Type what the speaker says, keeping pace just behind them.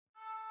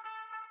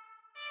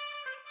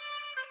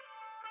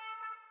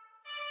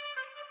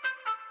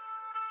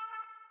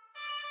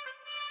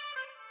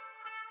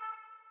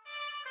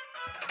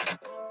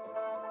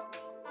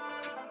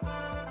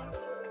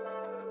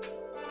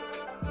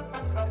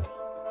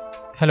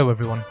Hello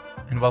everyone,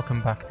 and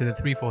welcome back to the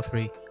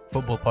 343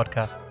 Football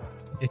Podcast.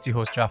 It's your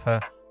host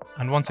Jaffa,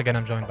 and once again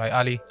I'm joined by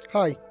Ali.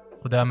 Hi.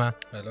 Udama.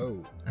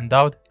 Hello. And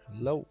Daud.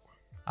 Hello.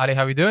 Ali,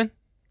 how are you doing?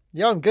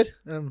 Yeah, I'm good.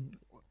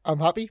 I'm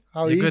happy.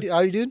 How are you? How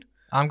are you doing?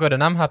 I'm good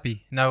and I'm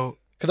happy. Now,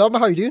 Kadama,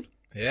 how are you doing?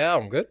 Yeah,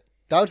 I'm good.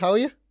 Daud, how are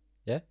you?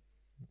 Yeah.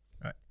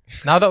 Right.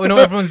 Now that we know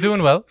everyone's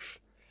doing well,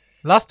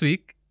 last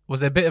week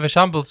was a bit of a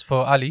shambles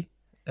for Ali.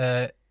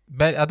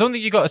 But I don't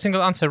think you got a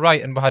single answer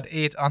right, and we had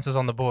 8 answers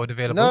on the board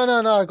available. No,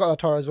 I got that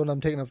Torres one. I'm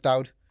taking off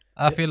Daud.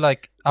 I feel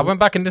like I went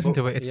back and listened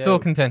to it. It's still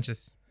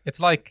contentious. It's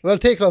like... Well,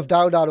 take it off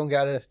Daud. I don't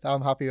get it.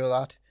 I'm happy with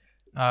that.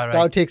 All right.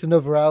 Daud takes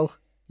another L.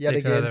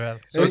 Takes another L.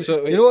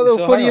 So, you know what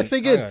the funniest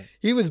thing is?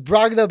 He was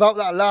bragging about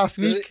that last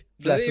week.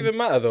 Does it even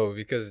matter though?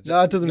 Because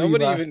no, it doesn't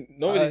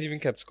nobody's even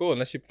kept score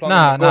unless you plan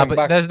Nah, but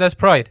back. there's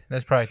pride.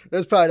 There's pride.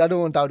 There's pride. I don't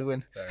want Daud to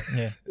win.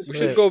 Yeah. We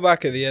should go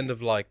back at the end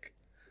of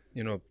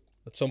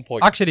at some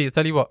point. Actually, I'll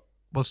tell you what.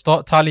 We'll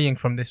start tallying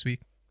from this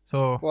week.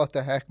 So what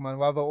the heck, man?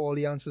 What about all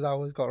the answers I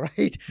always got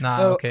right?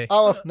 Nah, okay.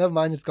 Oh, never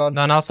mind. It's gone.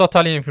 No, I'll start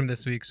tallying from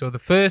this week. So the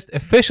first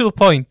official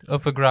point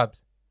up for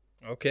grabs.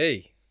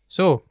 Okay.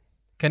 So,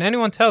 can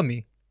anyone tell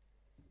me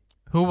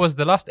who was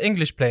the last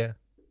English player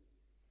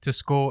to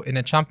score in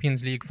a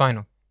Champions League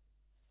final?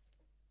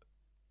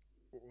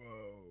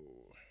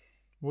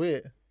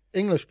 Wait,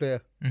 English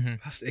player. Mm-hmm.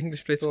 Last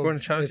English player to score in a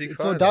Champions League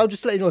final. So Daud,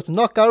 just to let you know, it's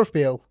not Gareth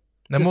Bale.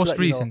 The most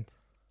recent.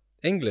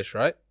 English,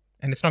 right?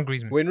 And it's not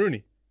Griezmann. Wayne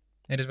Rooney.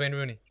 It is Wayne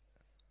Rooney.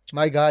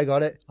 My guy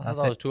got it. I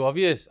thought that was too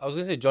obvious. I was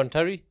going to say John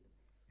Terry.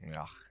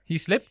 Yeah. He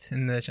slipped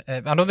in the...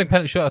 I don't think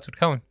penalty shootouts would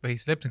count, but he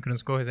slipped and couldn't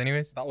score his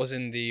anyways. That was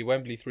in the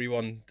Wembley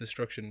 3-1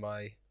 destruction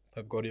by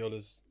Pep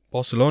Guardiola's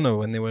Barcelona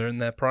when they were in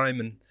their prime,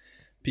 and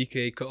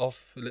Piqué cut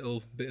off a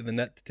little bit of the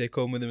net to take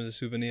home with him as a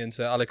souvenir, and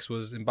Sir Alex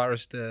was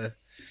embarrassed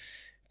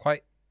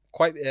quite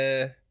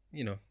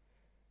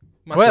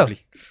massively.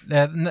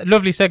 Well,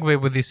 lovely segue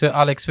with the Sir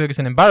Alex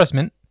Ferguson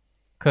embarrassment,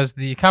 because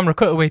the camera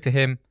cut away to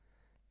him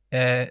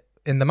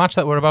in the match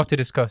that we're about to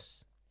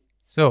discuss.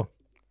 So,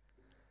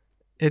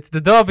 it's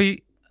the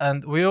derby,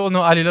 and we all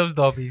know Ali loves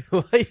derbies.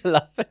 Why are you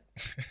laughing?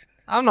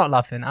 I'm not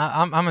laughing.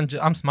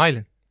 I'm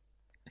smiling.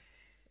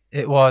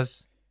 It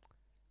was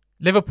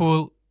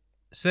Liverpool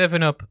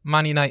serving up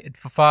Man United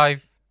for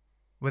 5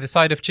 with a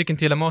side of chicken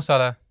tikka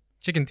masala.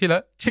 Chicken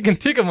tikka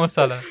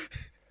masala.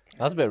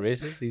 That's a bit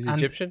racist. He's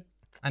Egyptian.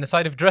 And a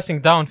side of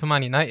dressing down for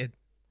Man United.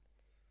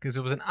 Because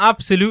it was an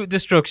absolute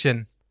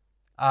destruction.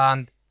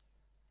 And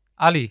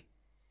Ali,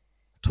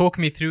 talk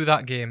me through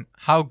that game.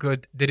 How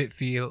good did it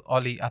feel,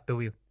 Ollie, at the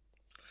wheel?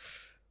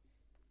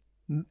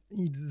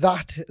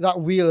 That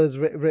wheel is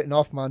written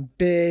off, man.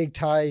 Big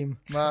time,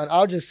 man. I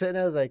was just sitting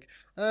there like,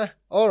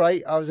 all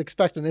right. I was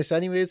expecting this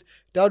anyways.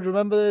 Dad,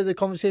 remember the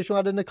conversation we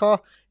had in the car?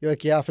 You're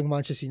like, yeah, I think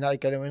Manchester United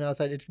get it win. I was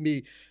like, it's going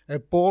to be a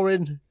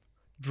boring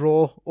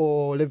draw,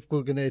 or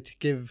Liverpool going to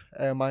give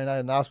Man United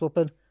an ass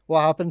whooping.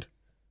 What happened?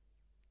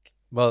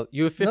 Well,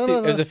 you were 50.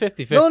 No. It was a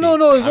 50-50.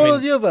 No, it's one or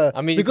the other.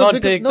 I mean, you can't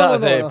take that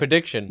as a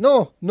prediction.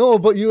 No,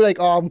 but you're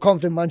like, I'm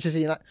confident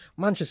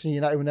Manchester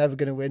United were never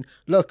going to win.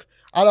 Look,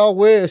 at our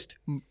worst,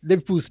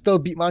 Liverpool still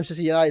beat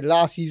Manchester United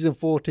last season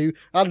 4-2.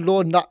 And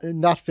Lord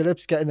Nat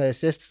Phillips getting the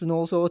assists and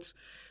all sorts.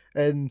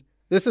 And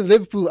this is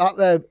Liverpool at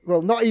their,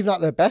 well, not even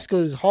at their best,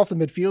 because half the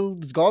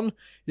midfield is gone.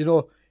 You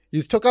know,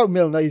 he's took out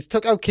Milner, he's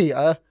took out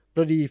Keita,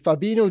 bloody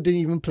Fabinho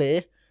didn't even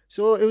play.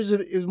 So it was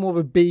more of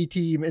a B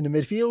team in the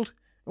midfield.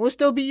 And we'll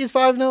still beat his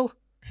 5-0.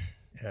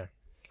 Yeah.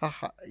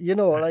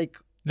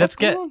 Let's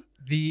get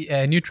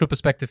the neutral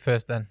perspective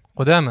first then.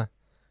 Qudama,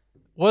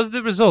 was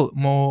the result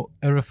more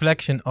a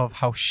reflection of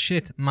how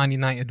shit Man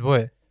United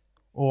were,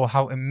 or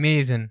how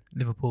amazing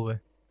Liverpool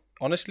were?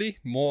 Honestly,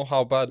 more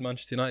how bad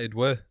Manchester United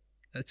were.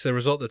 It's a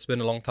result that's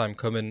been a long time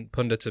coming.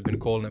 Pundits have been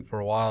calling it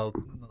for a while.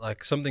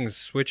 Like, something's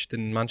switched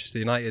in Manchester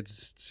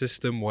United's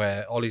system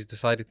where Ollie's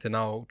decided to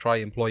now try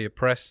employ a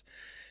press,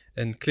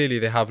 and clearly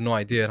they have no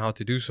idea on how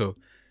to do so.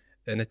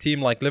 And a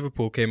team like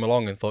Liverpool came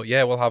along and thought,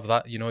 yeah, we'll have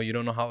that. You know, you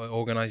don't know how to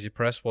organise your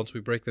press. Once we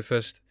break the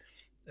first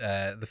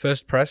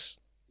press,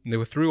 they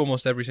were through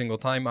almost every single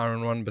time.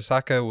 Aaron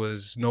Wan-Bissaka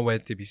was nowhere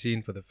to be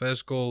seen for the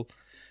first goal.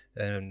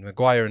 And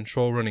Maguire and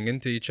Shaw running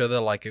into each other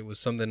like it was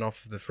something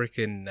off the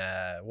freaking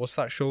what's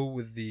that show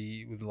with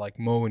like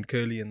Mo and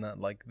Curly and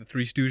that, like the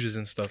Three Stooges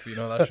and stuff, you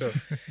know, that show.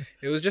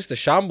 It was just a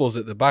shambles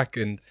at the back.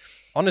 And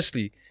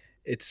honestly,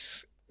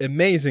 it's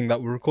amazing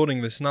that we're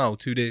recording this now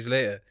 2 days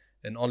later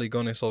and Ole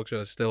Gunnar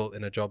Solskjaer is still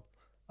in a job.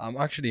 I'm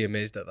actually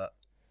amazed at that,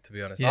 to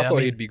be honest. I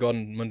thought he'd be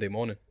gone Monday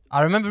morning.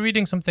 I remember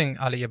reading something,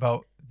 Ali,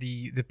 about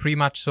the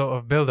pre-match sort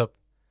of build-up,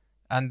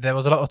 and there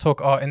was a lot of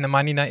talk in the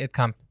Man United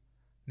camp.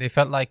 They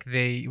felt like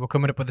they were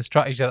coming up with a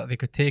strategy that they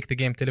could take the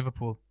game to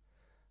Liverpool.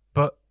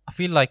 But I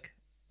feel like,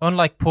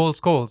 unlike Paul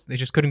Scholes, they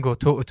just couldn't go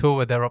toe-to-toe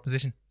with their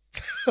opposition.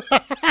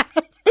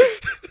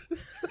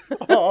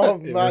 Oh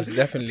It man, was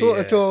definitely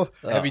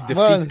heavy defeat.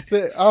 man,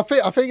 I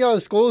think our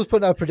Scholes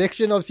put a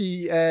prediction.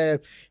 Obviously,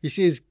 he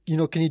says,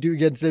 can you do it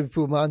against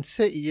Liverpool, Man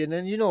City, and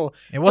then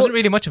It wasn't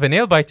really much of a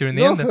nail biter in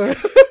the end. Then.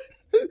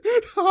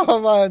 Oh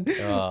man,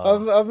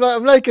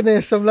 I'm liking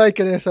this. I'm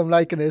liking this.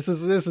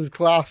 This is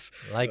class.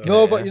 But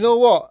you know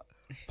what?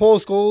 Paul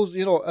Scholes,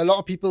 a lot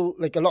of people,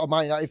 like a lot of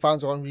Man United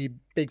fans, aren't really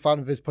big fan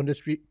of his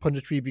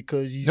punditry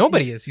because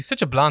nobody is. He's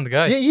such a bland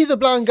guy. Yeah, he's a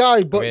bland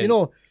guy, but I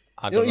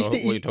don't know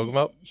what you're talking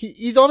about.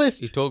 He's honest.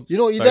 He talks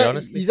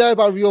he's there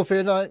about Rio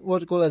Ferdinand.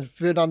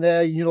 Ferdinand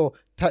there,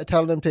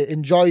 telling him to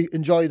enjoy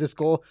the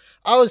score.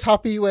 I was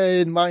happy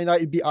when Man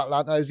United beat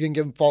Atlanta. I was going to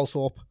give him false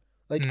hope.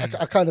 Like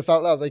I kind of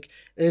felt that. I was like,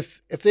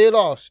 if they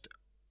lost,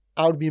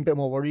 I would be a bit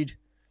more worried.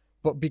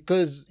 But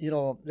because,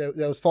 there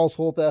was false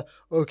hope there.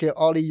 Okay,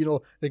 Ollie,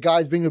 the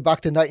guys bring it back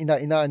to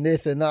 1999,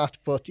 this and that.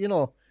 But, it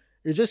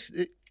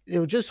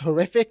was just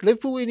horrific.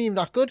 Liverpool weren't even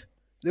that good.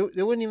 They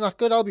weren't even that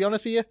good, I'll be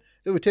honest with you.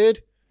 They were turd.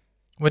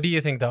 What do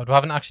you think, Dad? We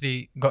haven't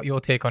actually got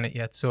your take on it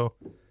yet. So,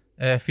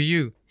 for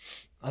you?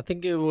 I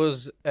think it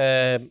was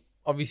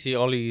obviously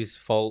Ollie's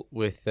fault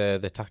with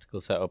the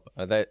tactical setup.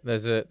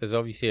 There's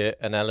obviously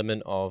an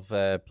element of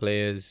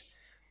players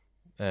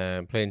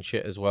playing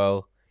shit as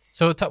well.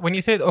 So when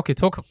you say,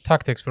 talk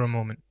tactics for a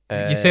moment.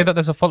 You say that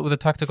there's a fault with the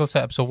tactical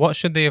setup. So what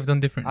should they have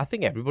done different? I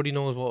think everybody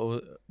knows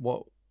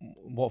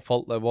what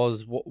fault there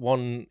was. What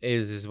one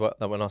is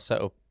that we're not set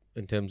up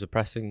in terms of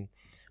pressing.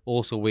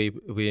 Also, we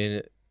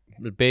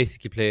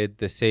basically played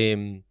the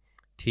same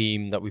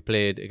team that we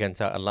played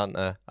against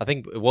Atlanta. I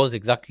think it was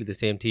exactly the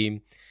same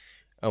team,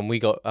 and we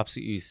got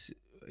absolutely,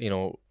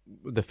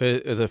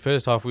 the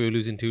first half we were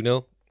losing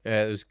 2-0.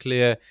 It was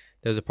clear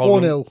there was a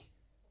problem. 4-0.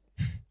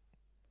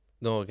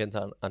 No, against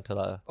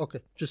Atlanta.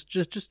 Okay,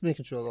 just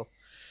making sure though.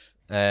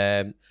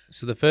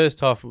 So the first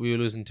half we were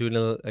losing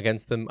 2-0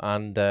 against them,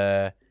 and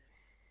and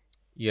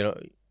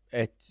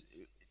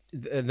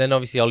then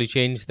obviously Ollie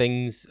changed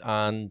things,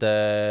 and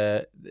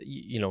it's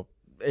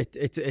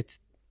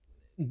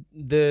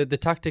the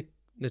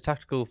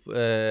tactical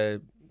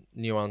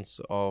nuance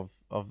of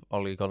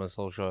Ole Gunnar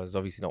Solskjaer is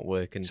obviously not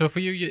working. So for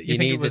you think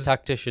needs it was a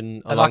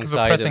tactician a lack of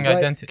a pressing him.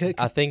 identity.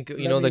 I think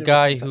the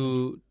guy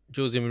who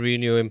Jose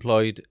Mourinho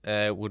employed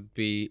would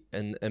be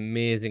an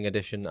amazing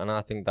addition, and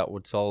I think that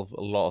would solve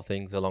a lot of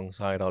things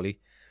alongside Ollie.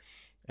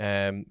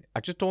 I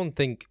just don't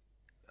think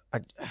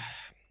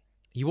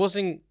he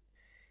wasn't.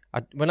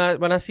 When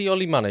I see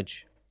Ollie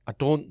manage, I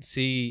don't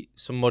see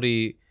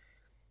somebody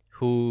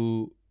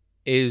who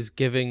is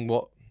giving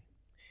what.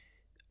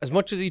 As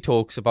much as he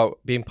talks about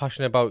being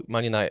passionate about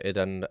Man United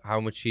and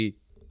how much he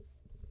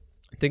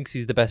thinks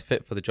he's the best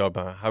fit for the job,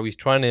 how he's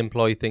trying to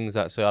employ things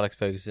that Sir Alex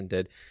Ferguson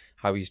did,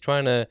 how he's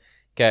trying to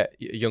get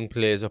young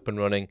players up and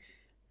running,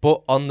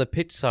 but on the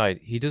pitch side,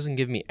 he doesn't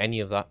give me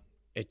any of that.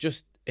 It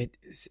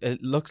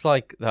looks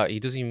like that he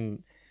doesn't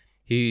even.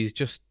 He's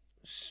just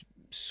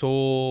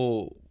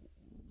so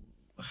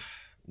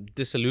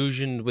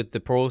disillusioned with the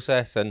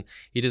process, and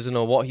he doesn't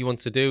know what he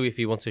wants to do. If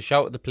he wants to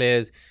shout at the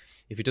players.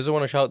 If he doesn't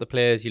want to shout at the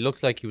players, he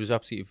looked like he was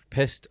absolutely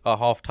pissed at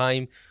half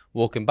time,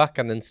 walking back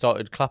and then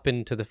started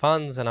clapping to the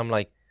fans. And I'm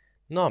like,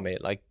 no,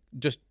 mate, like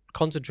just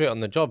concentrate on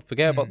the job.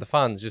 Forget about the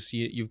fans. Just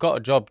you've got a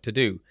job to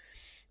do.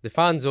 The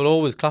fans will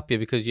always clap you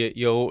because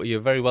you're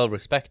very well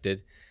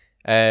respected.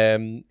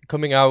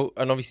 Coming out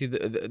and obviously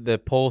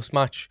the post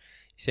match,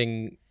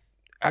 saying,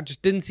 I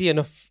just didn't see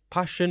enough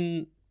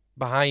passion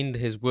behind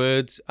his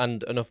words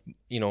and enough,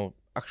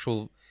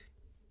 actual.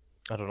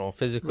 I don't know,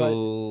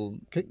 physical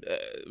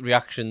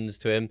reactions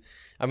to him.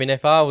 I mean,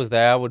 if I was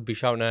there, I would be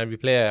shouting at every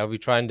player. I would be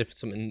trying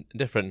something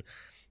different.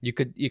 You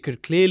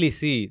could clearly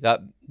see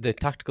that the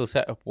tactical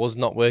setup was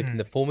not working.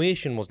 The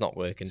formation was not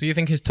working. So you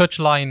think his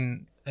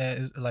touchline,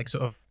 like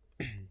sort of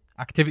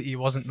activity,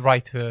 wasn't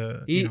right?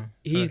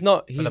 He's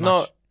not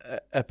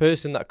a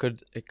person that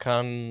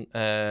can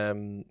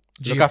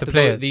look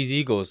after these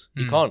egos.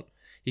 He can't.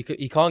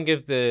 He can't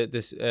give the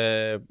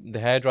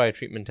hairdryer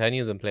treatment to any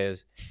of them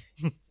players.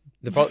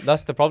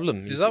 That's the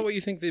problem. Is that what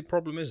you think the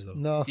problem is, though?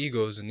 No.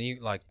 Egos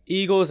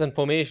and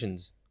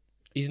formations.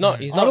 He's not.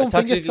 He's not. I don't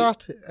think it's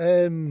that.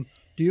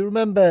 Do you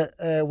remember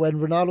when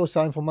Ronaldo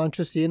signed for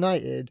Manchester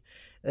United,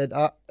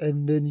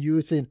 and then you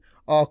were saying,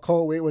 "Oh, I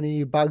can't wait when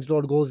he bags a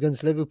lot of goals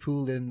against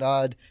Liverpool," and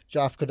I had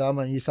Jaf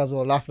Kadama and yourselves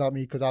all laughing at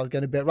me because I was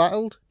getting a bit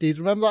rattled. Do you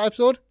remember that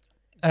episode?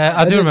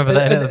 I do remember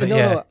that a little bit.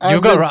 Yeah, you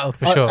got rattled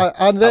for sure.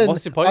 And then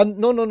what's the point?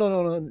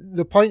 No.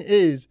 The point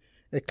is,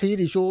 it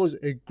clearly shows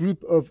a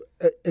group of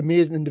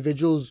amazing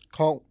individuals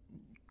can't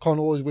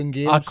always win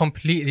games. I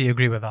completely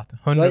agree with that,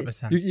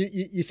 100%. Right?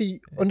 You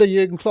see, under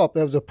Jurgen Klopp,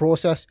 there was a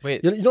process.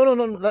 Wait, no.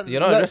 You're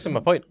not addressing my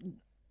point.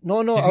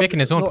 No, he's making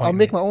his own point. I'll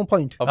make my own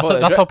point.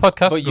 That's how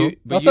podcasts go.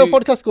 That's how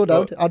podcasts go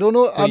down. I don't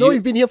know. I know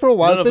you've been here for a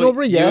while. It's been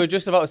over a year. You were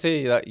just about to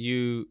say that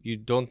you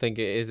don't think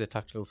it is a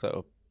tactical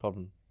setup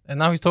problem. And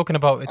now he's talking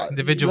about it's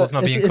individuals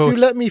not being coached. If you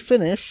let me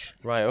finish,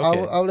 right?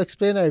 Okay. I'll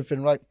explain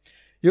everything. Right.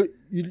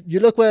 You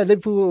look where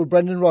Liverpool with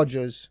Brendan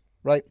Rodgers,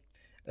 right?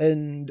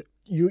 And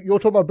you're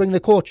talking about bringing the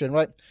coach in,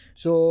 right?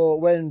 So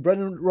when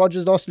Brendan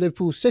Rodgers lost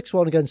Liverpool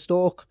 6-1 against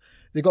Stoke,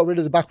 they got rid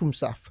of the backroom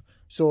staff.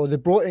 So they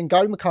brought in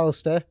Gary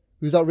McAllister,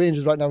 who's at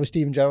Rangers right now with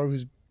Steven Gerrard,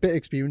 who's a bit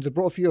experienced. They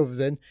brought a few others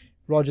in.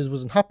 Rodgers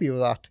wasn't happy with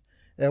that.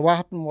 What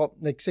happened,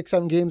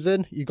 6-7 games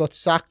in, he got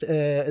sacked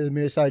at the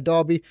Merseyside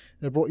derby.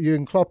 They brought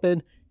Jurgen Klopp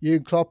in.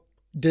 Jurgen Klopp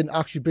didn't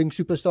actually bring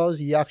superstars.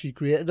 He actually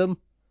created them.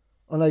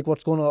 Unlike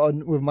what's going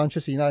on with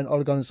Manchester United,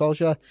 Ole Gunnar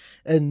Solskjaer.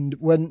 And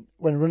when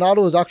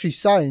Ronaldo was actually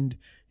signed,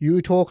 you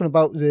were talking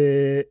about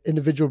the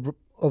individual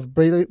of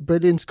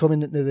brilliance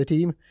coming into the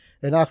team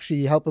and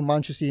actually helping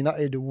Manchester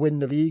United win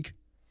the league.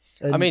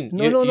 And I mean,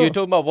 you're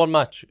talking about one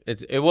match.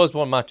 It was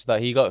one match that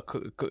he got,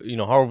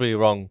 horribly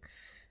wrong.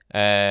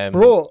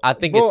 Bro, I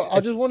think I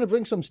just want to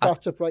bring some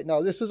stats up right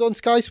now. This was on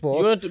Sky Sports.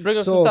 You want to bring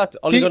us some stats?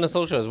 Ole Gunnar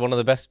Solskjaer is one of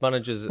the best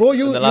managers in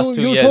the last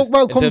 2 years. You talk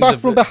about come back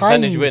from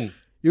behind. Win.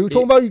 You were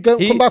talking about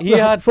come back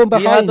from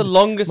behind. He had the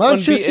longest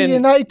Manchester unbeaten.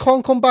 United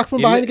can't come back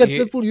from behind against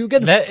Liverpool. You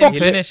get let fucked. him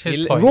finish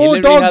his point.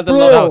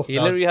 He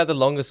literally had the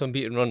longest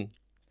unbeaten run.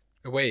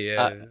 Away,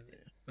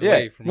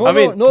 Yeah, from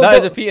that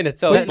is a feat in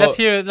itself. Let's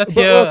hear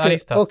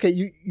Ali's stats. Okay,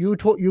 you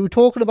were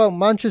talking about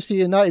Manchester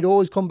United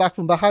always come back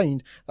from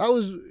behind. That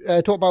was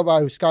talked about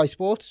by Sky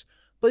Sports.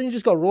 But you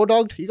just got raw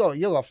dogged. You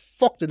got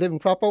fucked the living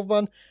crap out,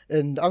 man.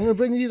 And I'm going to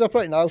bring these up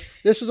right now.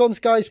 This was on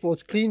Sky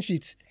Sports. Clean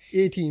sheets,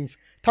 18th.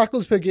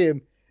 Tackles per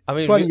game,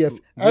 20th.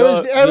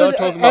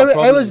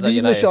 Errors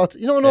leading the shots.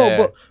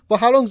 But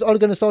how long's Ole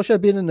Gunnar Solskjaer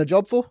been in the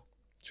job for?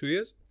 2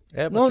 years?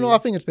 Yeah, no, I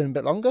think it's been a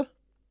bit longer.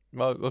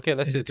 Well, okay,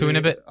 let's Is it 2 and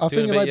a bit? I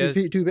think it might be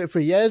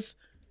 3 years.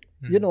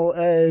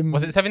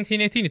 Was it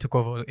 17-18 he took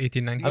over?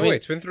 18-19? Wait,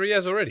 it's been 3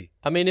 years already.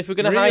 I mean, if we're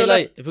gonna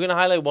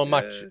highlight one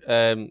match,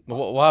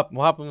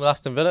 what happened with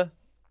Aston Villa?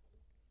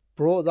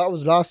 Bro, that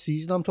was last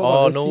season. I'm talking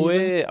about this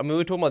season. Way. I mean,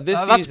 we're talking about this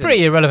season. That's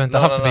pretty irrelevant,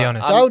 I have to be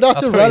honest.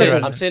 That's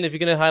irrelevant. I'm saying if you're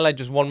going to highlight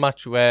just one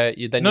match where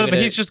you then... No, but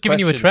he's just giving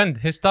you a trend.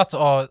 His stats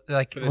are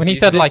like... When he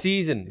said this like...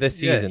 season.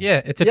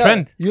 Yeah, it's a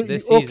trend.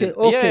 This season.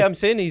 Okay. Yeah, I'm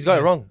saying he's got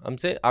it wrong.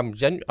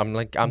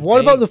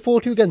 What about the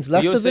 4-2 against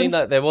Leicester? You're saying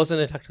that there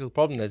wasn't a tactical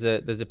problem. There's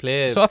a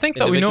player... So I think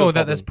that we know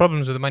that there's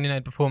problems with the Man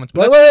United performance.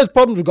 But there's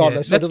problems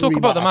regardless. Let's talk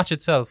about the match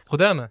itself.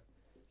 Khudama,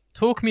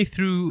 talk me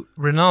through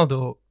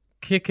Ronaldo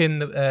kicking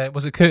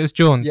was it Curtis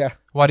Jones? Yeah.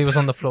 While he was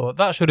on the floor.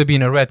 That should have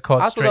been a red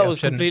card. I thought that was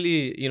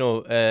completely,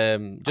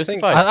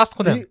 justified. I asked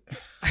Khudama.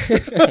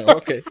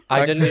 Okay.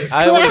 I can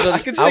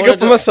stick up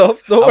for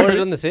myself. I would have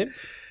done the same.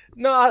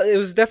 No, it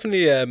was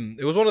definitely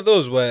it was one of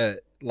those where,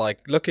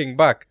 like, looking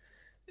back,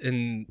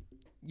 you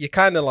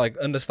kind of like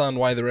understand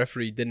why the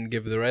referee didn't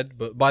give the red,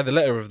 but by the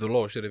letter of the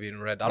law, it should have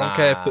been red.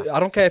 I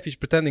don't care if he's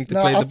pretending to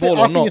play the ball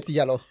or not.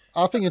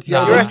 I think it's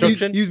yellow.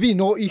 He's being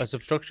naughty. That's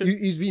obstruction.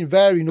 He's been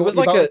very naughty.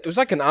 It was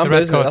like an amber,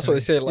 isn't it? That's what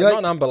they say. Like, Yeah. not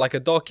an amber, like a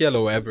dark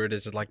yellow, whatever it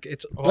is. Like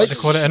it's What they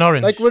call it, an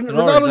orange. Like orange,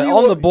 Ronaldo like knew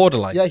on the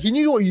borderline. Yeah, he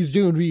knew what he was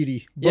doing,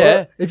 really. But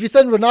Yeah. if you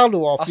send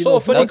Ronaldo off, I saw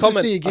a funny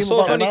comment.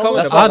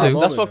 I do.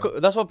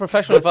 That's what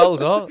professional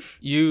fouls are.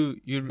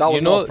 That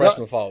was not a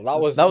professional foul. That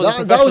was a That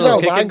professional was out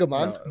of kicking. anger,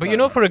 man.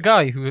 But for a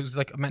guy who was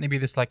like meant to be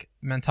this like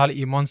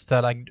mentality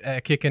monster, like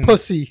kicking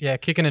Pussy. Yeah,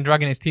 kicking and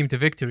dragging his team to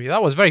victory.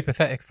 That was very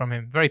pathetic from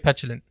him. Very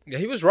petulant. Yeah,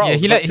 he was wrong. Yeah,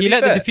 he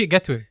let the defeat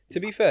get to him. To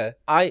be fair,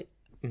 at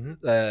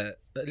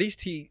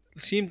least he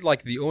seemed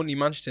like the only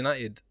Manchester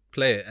United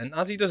player, and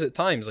as he does at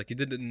times, like he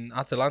did in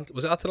Atalanta.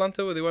 Was it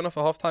Atalanta where they went off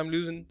at half-time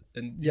losing?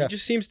 And he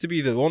just seems to be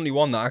the only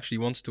one that actually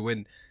wants to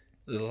win.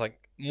 There's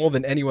like more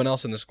than anyone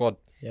else in the squad.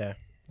 Yeah.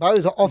 That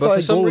was But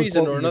for some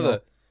reason or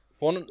another,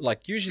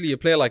 usually a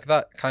player like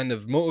that kind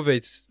of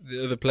motivates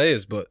the other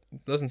players, but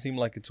it doesn't seem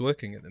like it's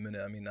working at the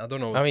minute. I mean, I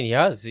don't know. I mean, he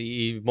has.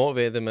 He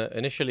motivated them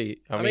initially.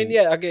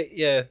 I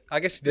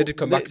guess they did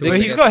come back to it. But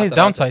he's got his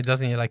downside,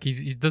 doesn't he? Like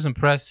he doesn't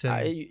press.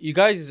 you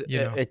guys,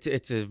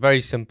 it's a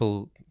very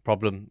simple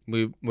problem.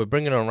 We're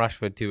bringing on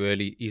Rashford too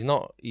early. He's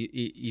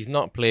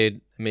not played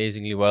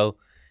amazingly well.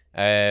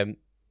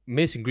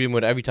 Mason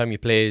Greenwood, every time he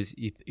plays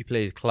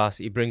class.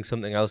 He brings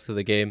something else to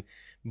the game,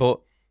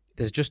 but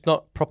there's just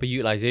not proper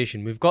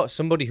utilisation. We've got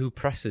somebody who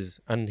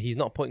presses, and he's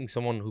not putting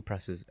someone who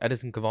presses.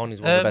 Edison Cavani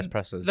is one of the best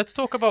pressers. Let's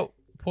talk about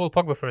Paul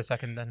Pogba for a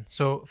second then.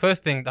 So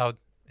first thing,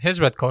 his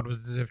red card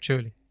was deserved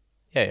surely.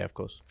 Yeah, of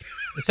course.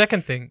 The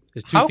second thing,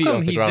 how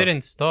come he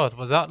didn't start?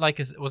 Was that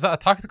a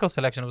tactical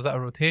selection? Was that a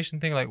rotation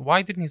thing? Like,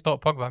 why didn't he start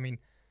Pogba? I mean,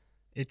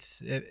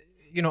 it's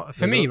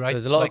for me, right?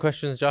 There's a lot of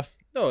questions, Jeff.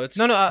 No, it's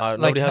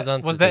nobody has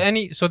answers. Was there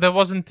any? So there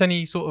wasn't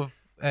any sort of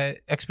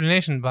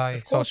explanation by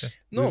Solskjaer?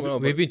 No,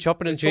 we've been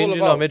chopping and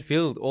changing our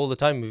midfield all the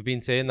time. We've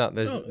been saying that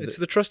it's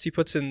the trust he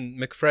puts in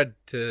McFred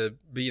to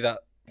be that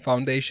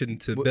foundation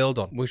to build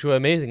on, which were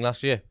amazing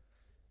last year.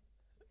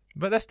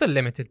 But they're still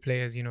limited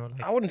players,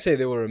 I wouldn't say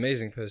they were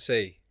amazing per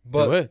se,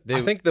 but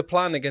I think the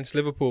plan against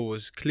Liverpool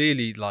was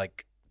clearly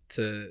like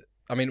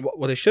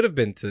what they should have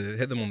been to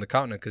hit them on the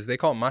counter, because they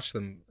can't match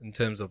them in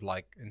terms of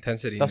like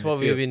intensity. That's what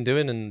we've been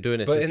doing and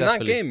doing it successfully. But in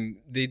that game,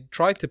 they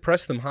tried to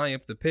press them high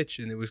up the pitch,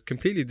 and it was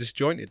completely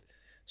disjointed.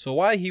 So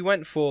why he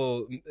went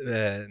for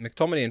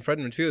McTominay and Fred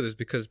in midfield is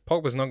because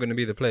Pogba's not going to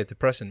be the player to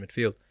press in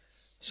midfield.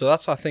 So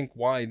that's, I think,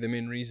 why the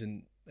main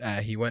reason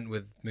he went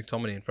with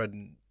McTominay and Fred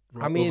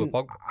over I mean,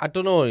 Pogba. I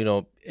don't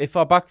know. If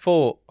our back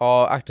four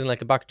are acting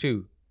like a back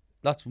two,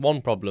 that's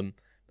one problem.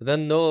 But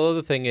then the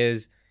other thing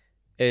is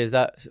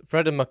that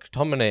Fred and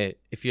McTominay,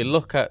 if you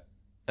look at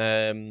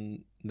the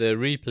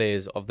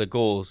replays of the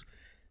goals,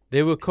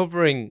 they were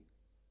covering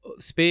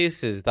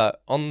spaces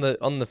that in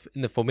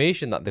the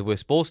formation that they were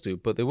supposed to,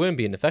 but they weren't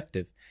being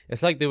effective.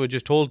 It's like they were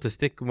just told to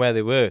stick where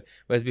they were,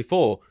 whereas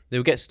before they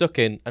would get stuck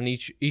in, and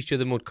each of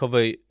them would cover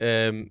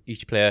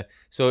each player.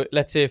 So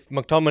let's say if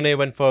McTominay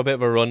went for a bit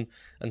of a run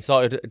and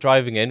started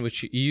driving in, which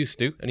he used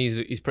to, and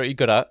he's pretty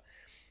good at.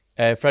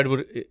 Fred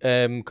would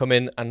come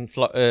in and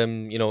slot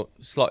in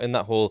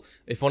that hole.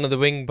 If one of the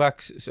wing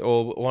backs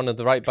or one of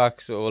the right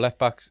backs or left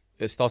backs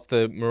starts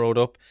to maraude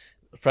up,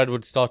 Fred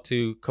would start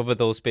to cover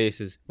those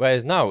spaces.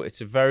 Whereas now it's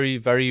a very,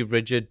 very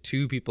rigid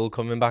two people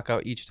coming back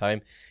out each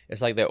time.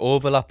 It's like they're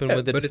overlapping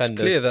with the defenders. But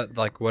it's clear that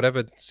like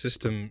whatever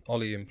system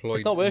Ollie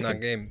employed in that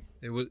game,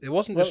 it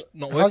wasn't just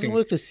not It working. hasn't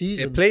worked this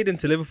season. It played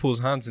into Liverpool's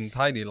hands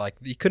entirely. Like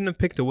he couldn't have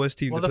picked a worse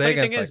team to play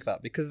against like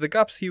that, because the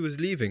gaps he was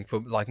leaving for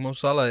like Mo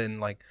Salah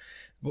and like.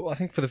 Well, I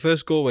think for the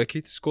first goal where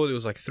Keita scored, it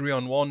was like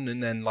 3-on-1,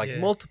 and then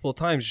multiple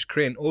times just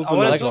creating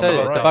overloads. Like I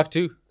said, it's a back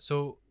two.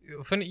 So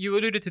you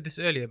alluded to this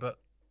earlier, but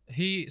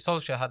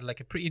Solskjaer had like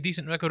a pretty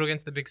decent record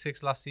against the Big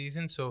Six last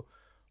season. So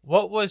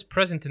what was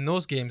present in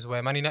those games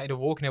where Man United are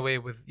walking away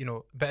with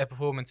better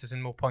performances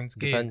and more points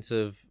gained?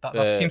 Defensive.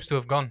 That seems to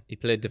have gone. He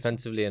played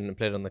defensively and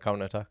played on the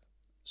counter attack.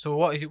 So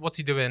what's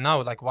he doing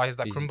now? Like, why has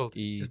that crumbled?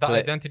 Is that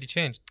identity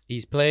changed?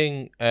 He's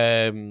playing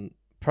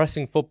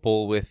pressing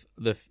football with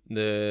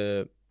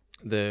the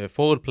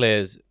forward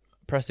players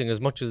pressing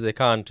as much as they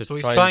can to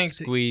try and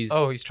squeeze.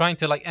 He's trying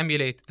to like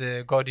emulate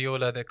the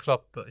Guardiola, the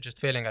Klopp, but just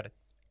failing at it.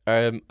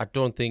 I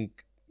don't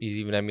think he's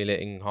even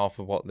emulating half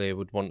of what they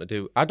would want to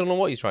do. I don't know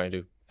what he's trying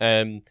to do.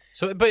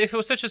 But if it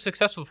was such a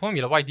successful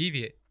formula, why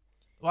deviate?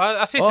 Well,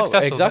 I say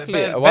successful. Exactly.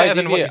 Better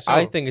than what you saw.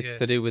 I think it's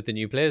to do with the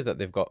new players that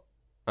they've got.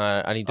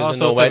 And he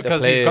doesn't know where to play.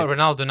 Because he's got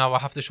Ronaldo now, I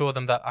have to show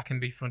them that I can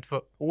be front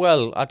foot.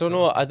 Well, I don't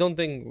know. I don't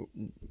think...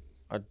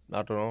 I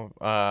don't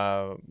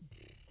know.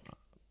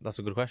 That's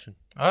a good question.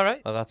 All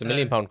right. That's £1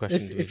 million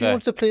question. If you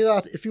want to play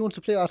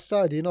that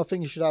style, do you not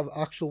think you should have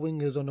actual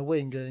wingers on the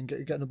wing and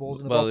getting the balls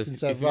in the box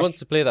instead of if he wants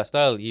to play that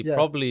style, he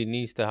probably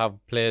needs to have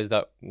players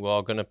that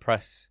are going to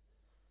press.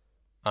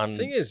 And the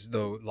thing is,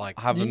 though, like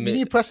you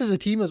need press as a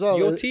team as well.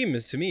 Your team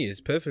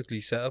is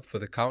perfectly set up for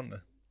the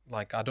counter.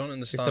 Like I don't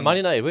understand. It's the Man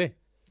United way.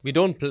 We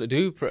don't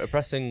do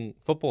pressing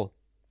football.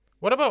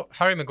 What about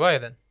Harry Maguire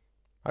then?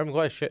 Harry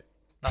Maguire's shit.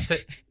 That's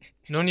it.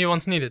 No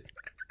nuance needed.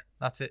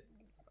 That's it.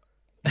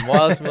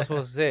 What else am I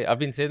supposed to say? I've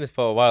been saying this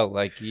for a while.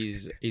 Like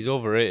he's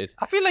overrated.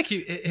 I feel like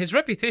his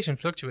reputation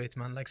fluctuates,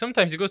 man. Like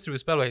sometimes he goes through a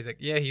spell where he's like,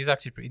 yeah, he's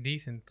actually pretty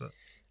decent, but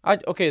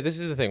this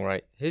is the thing,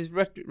 right? His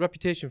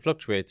reputation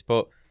fluctuates,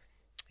 but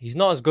he's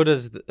not as good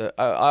as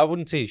I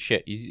wouldn't say he's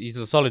shit. He's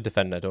a solid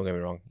defender. Don't get me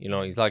wrong.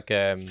 He's like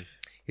a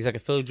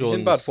Phil Jones. He's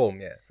in bad form,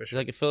 yeah, for sure.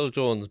 He's like a Phil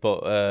Jones, but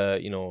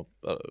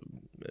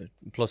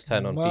plus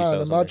 10 on FIFA.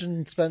 Man,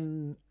 imagine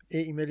spending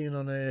 80 million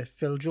on a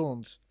Phil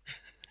Jones.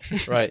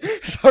 Right.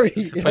 Sorry.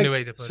 it's a funny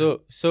way to put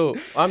it. So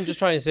I'm just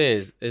trying to say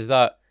is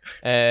that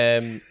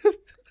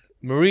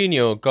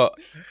Mourinho got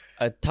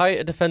a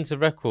tighter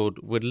defensive record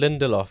with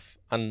Lindelof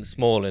and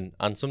Smalling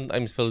and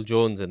sometimes Phil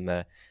Jones in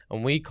there,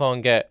 and we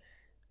can't get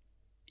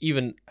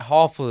even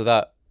half of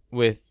that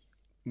with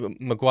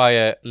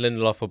Maguire,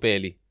 Lindelof or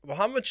Bailey. Well,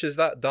 how much is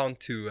that down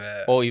to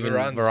or even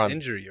Varane's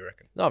injury, you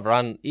reckon? No,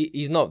 Varane,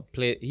 he's not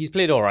played. He's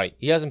played all right.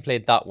 He hasn't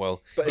played that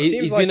well. But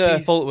he's been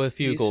at fault with a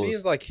few goals. It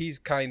seems like he's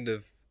kind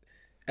of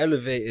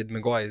elevated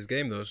Maguire's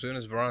game, though. As soon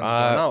as Varane's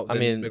gone out,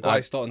 then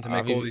Maguire's starting to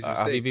make all these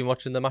mistakes. Have you been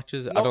watching the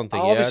matches? No, I don't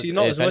think obviously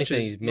not if as much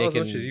anything,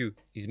 as you.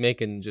 He's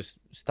making just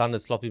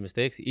standard sloppy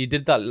mistakes. He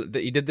did that.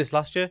 He did this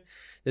last year.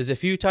 There's a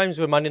few times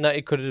where Man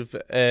United could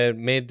have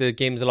made the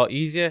games a lot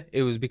easier.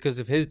 It was because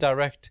of his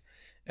direct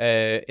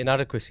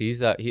inadequacies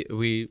that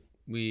we.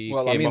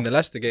 Well, I mean, the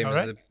Leicester game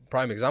is the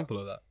prime example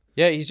of that.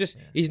 Yeah,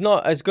 he's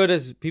not as good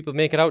as people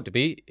make it out to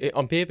be.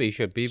 On paper, he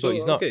should be, but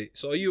he's not. Okay,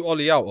 so are you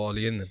Ollie out or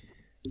Ollie in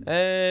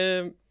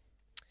then?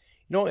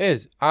 No, it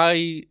is.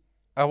 I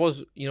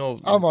was,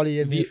 I'm Ollie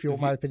in, if you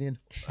want my opinion.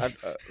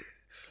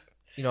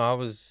 I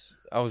was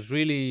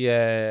really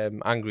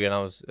angry, and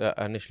I was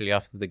initially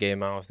after the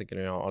game, I was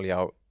thinking, Ollie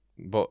out.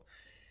 But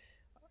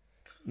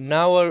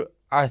now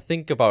I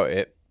think about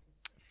it,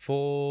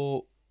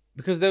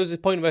 because there was a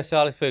point where Sir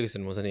Alex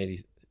Ferguson was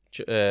nearly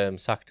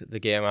sacked the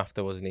game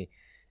after, wasn't he?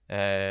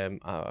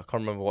 I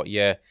can't remember what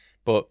year,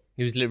 but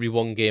he was literally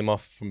one game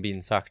off from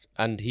being sacked,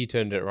 and he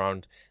turned it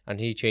around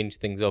and he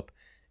changed things up.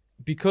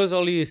 Because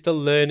Ollie is still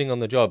learning on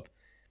the job,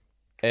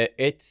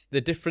 it's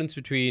the difference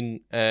between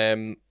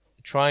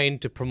trying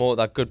to promote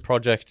that good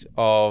project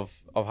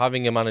of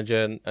having a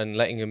manager and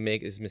letting him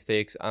make his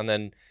mistakes, and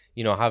then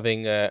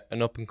having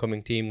an up and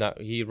coming team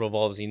that he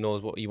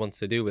knows what he wants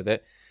to do with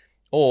it,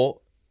 or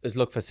is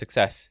look for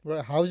success.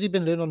 Right, how's he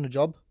been learning on the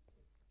job?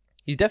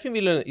 He's definitely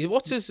learning.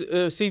 What's his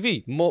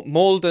CV?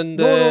 Mould and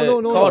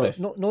No, Cardiff.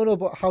 no.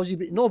 But how's he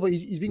been? No, but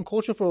he's been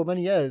coaching for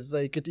many years.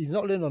 Like he's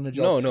not learning on the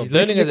job. No, He's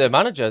learning as a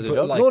manager, as a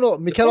job. like- No,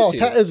 Mikel of course he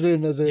Arteta's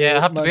learning as a Yeah,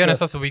 I have to be manager. honest.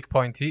 That's a weak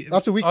point.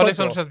 That's a weak Ole point,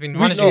 Gunnar bro. has been We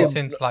managing know.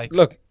 since like.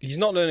 Look, he's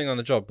not learning on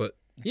the job, but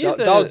He is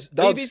learning.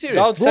 Are you being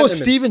serious? Bro,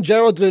 Steven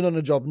Gerrard's learning on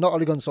the job, not Ole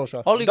Gunnar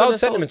Solskjaer. Ole Gunnar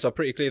Dowd's sentiments are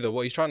pretty clear though.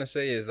 What he's trying to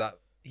say is that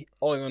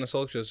Ole Gunnar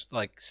Solskjaer's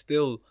like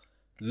still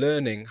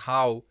learning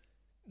how.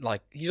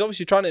 Like he's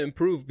obviously trying to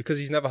improve because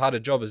he's never had a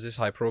job as this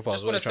high profile.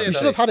 Just Is what wanna he's trying say He to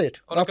should say. have had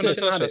it. Ole That's Gunnar it.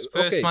 Solskjaer's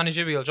first Okay.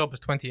 managerial job was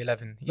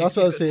 2011. That's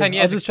what I was He's got saying. 10 I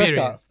years just checked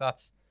experience.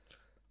 That's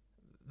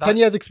 10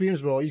 years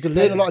experience, bro. You can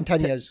learn a lot in 10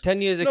 years.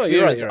 10 years No,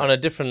 experience you're right. on a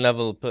different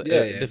level. Yeah,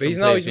 Different but he's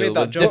now he's playing made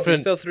that field job. with He's Different,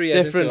 still 3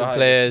 years different into a high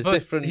players. but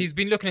Different. he's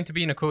been looking into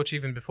being a coach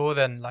even before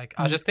then. Like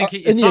I just think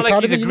In it's the not like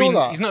he's a academy, you know green.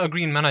 that. He's not a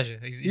green manager.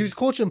 He was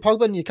coaching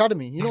Pogba in the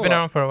academy. You He's know been that.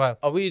 around for a while.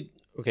 Are we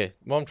okay?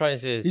 What I'm trying to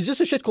say is He's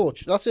just a shit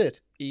coach. That's it.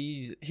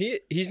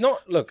 He's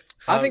not. Look,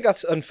 I think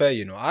that's unfair.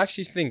 You know, I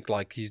actually think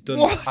like he's done.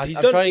 What? He's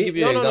I'm done, trying to give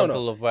you an no,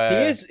 example of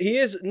where he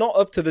is not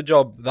up to the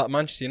job that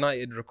Manchester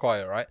United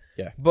require, right?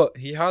 Yeah. But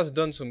he has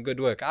done some good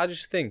work. I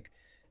just think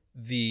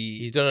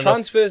He's the done enough.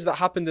 transfers that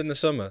happened in the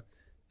summer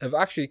have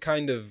actually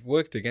kind of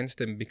worked against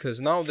him because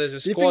now there's a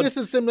Do you think squad. this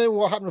is similar to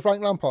what happened to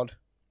Frank Lampard?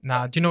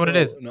 Nah, do you know what it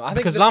is? No, I think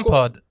Because the squad-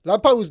 Lampard,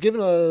 Lampard was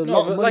given a lot but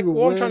of money. like with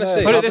what I'm trying to Werner,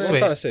 say- put it What this I'm way,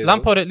 trying to say,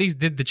 Lampard at least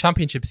did the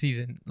championship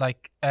season.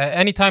 Like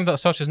any time that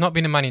Solskjaer's not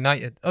been in Man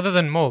United, other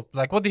than Mold,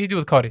 like what did he do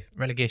with Cardiff?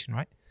 Relegation,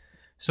 right?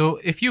 So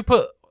if you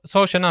put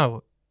Solskjaer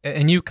now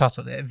at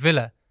Newcastle, at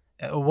Villa,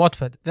 at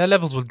Watford, their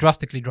levels will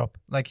drastically drop.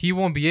 Like he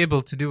won't be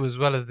able to do as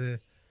well as the.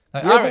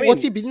 Like, Yeah, I but reckon-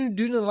 what's he been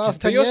doing in the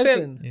last But 10 you're years? saying-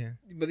 then? yeah.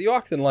 But you're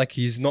acting like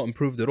he's not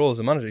improved at all as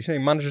a manager. You're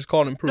saying managers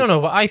can't improve. No.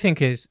 What I think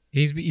is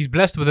he's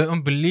blessed with an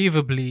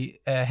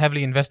unbelievably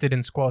heavily invested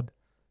in squad,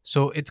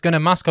 so it's going to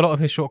mask a lot of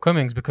his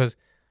shortcomings because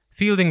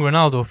fielding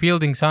Ronaldo,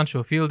 fielding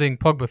Sancho, fielding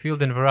Pogba,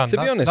 fielding Varane. To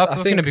be honest, that's I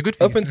what's going to think be good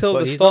for up you. until but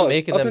the he's start, not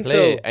making up them until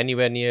play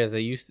anywhere near as they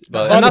used to.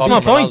 Well, And that's my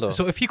apart from point. Ronaldo.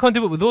 So if he can't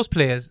do it with those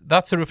players,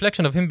 that's a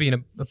reflection of him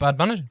being a bad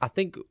manager. I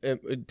think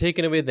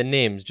taking away the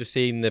names, just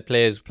seeing the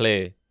players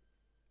play,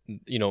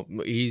 you know,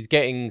 he's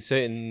getting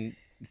certain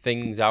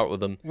things out of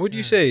them. Would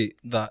you say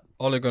that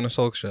Ole Gunnar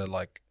Solskjaer,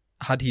 like,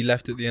 had he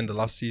left at the end of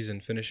last season,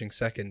 finishing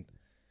second,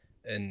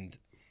 and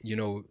you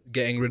know,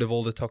 getting rid of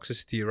all the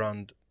toxicity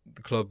around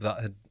the club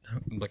that had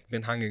like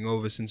been hanging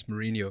over since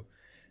Mourinho,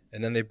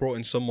 and then they brought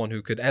in someone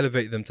who could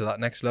elevate them to that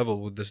next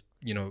level with this,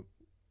 you know,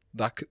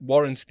 that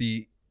warrants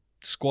the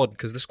squad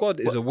because the squad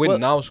is a win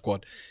now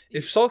squad.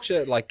 If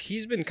Solskjaer, like,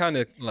 he's been kind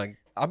of like,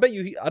 I bet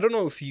you, I don't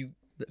know if he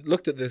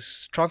looked at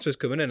this transfers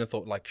coming in and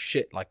thought like,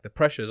 shit, like the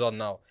pressure's on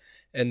now.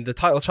 And the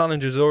title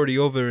challenge is already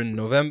over in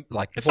November.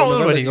 Like It's before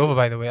not already November's over,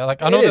 by the way.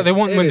 Like I It know that is, they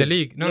won't it win the is.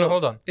 league. No,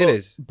 hold on. It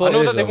is. I know It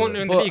that is they over. won't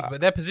win the But league, but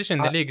their position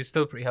in the league is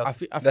still pretty I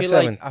healthy. feel They're like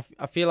seventh.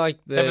 I feel like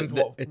Seventh,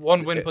 it's,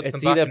 one win puts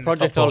it's them back either in the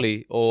Project top four.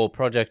 Ollie or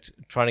Project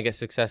trying to get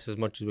success as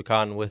much as we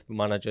can with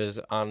managers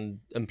and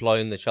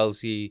employing the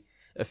Chelsea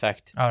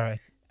effect. All right.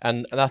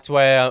 And that's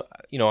where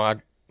you know I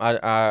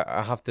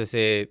have to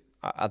say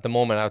at the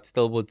moment I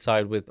still would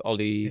side with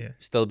Ollie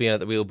still being at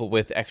the wheel, but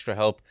with extra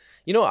help.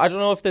 You know, I don't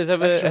know if there's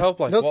ever Extra help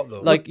like Look, what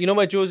though? like you know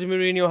where Jose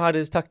Mourinho had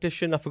his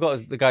tactician. I forgot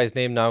the guy's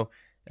name now.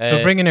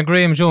 So bringing in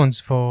Graham Jones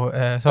for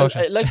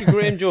Solskjaer. like a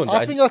Graham Jones.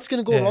 I think that's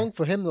going to go Yeah. wrong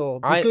for him though,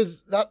 I-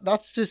 because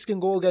that's just going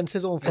to go against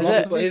his own Is it?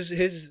 philosophy. but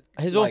his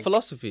his own like,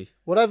 philosophy.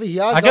 Whatever he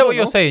has. I get what don't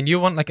you're know. saying. You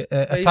want like a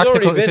He's tactical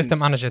already been- assistant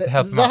manager to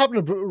help him That out.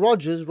 happened to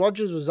Rodgers.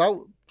 Rodgers was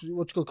out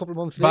a couple of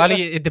months But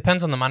later. Ali, it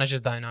depends on the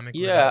manager's dynamic.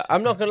 with Yeah, the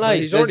I'm not gonna Well, lie.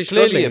 he's there's already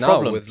clearly struggling a now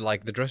problem with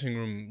like the dressing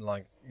room,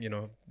 like, you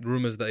know,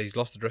 rumors that he's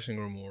lost the dressing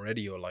room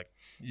already, or like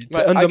to Right, I'll give you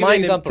an undermine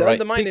him, example, to right?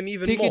 undermine him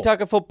even Tiki more.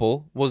 Taka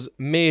football was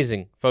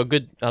amazing for a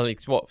good,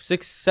 like, what,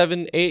 6,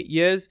 7, 8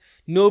 years.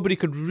 Nobody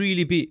could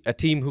really beat a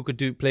team who could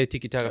play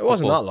Tiki Taka It football.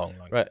 wasn't that long,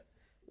 like. Right.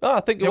 Oh,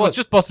 I think it It was. was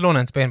just Barcelona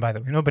and Spain, by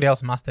the way. Nobody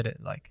else mastered it.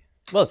 Like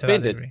Well, to that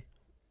Spain did. degree.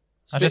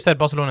 I just said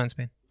Barcelona and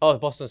Spain. Oh,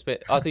 Boston, Spain.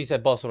 I thought you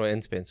said Barcelona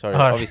in Spain. Sorry,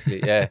 All right.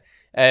 obviously, yeah.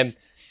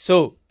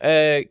 So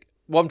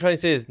what I'm trying to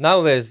say is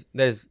now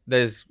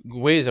there's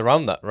ways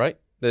around that, right?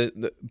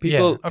 The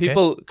people Yeah, okay.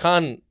 people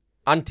can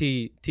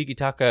anti Tiki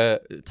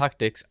Taka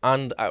tactics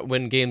and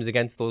win games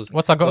against those.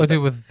 What's that got to those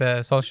do with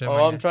Solskjaer?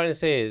 What I'm trying to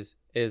say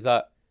is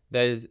that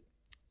there's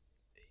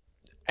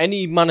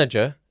any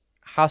manager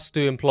has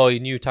to employ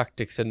new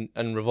tactics and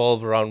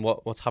revolve around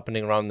what's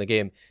happening around the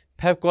game.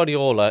 Pep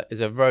Guardiola is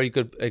a very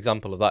good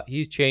example of that.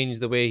 He's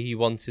changed the way he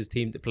wants his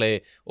team to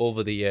play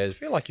over the I years.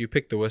 feel like you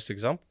picked the worst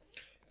example.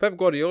 Pep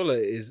Guardiola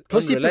is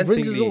Plus, he brings his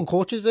own unrelentingly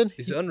coaches in.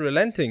 is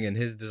unrelenting in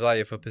his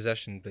desire for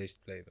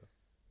possession-based play, though.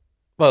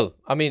 Well,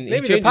 I mean,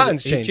 Maybe he the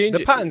patterns he change. changes-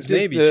 The patterns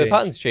maybe the change.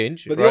 patterns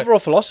change, But right? the overall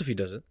philosophy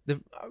doesn't.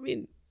 I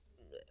mean,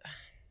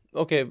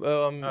 okay.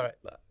 All right.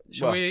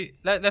 Shall well, we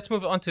let's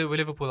move on to a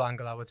Liverpool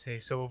angle, I would say.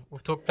 So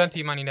we've talked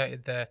plenty of Man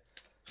United there.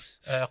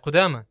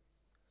 Qudama,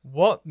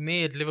 what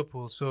made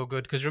Liverpool so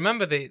good? Because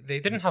remember, they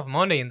didn't have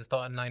Mane in the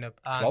starting lineup,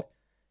 and Klopp.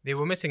 they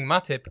were missing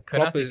Matip.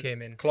 Klopp Konate is,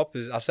 came in. Klopp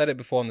is. I've said it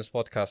before on this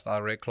podcast. I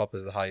rate Klopp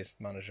as the highest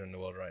manager in the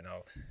world right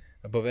now.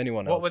 above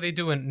anyone What else. were they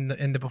doing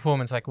in the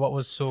performance? Like, what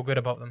was so good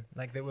about them?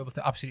 Like, they were able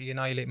to absolutely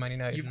annihilate Man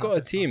United. You've in got that a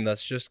first team half.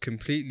 that's just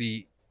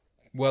completely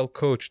well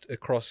coached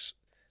across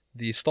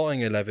the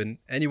starting 11.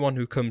 Anyone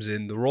who comes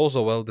in, the roles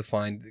are well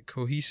defined,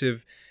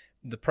 cohesive.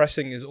 The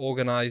pressing is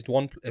organized.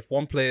 If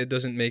one player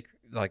doesn't make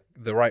like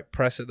the right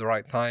press at the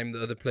right time,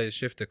 the other players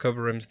shift to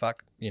cover him.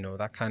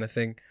 That kind of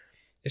thing.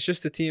 It's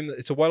just a team.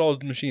 It's a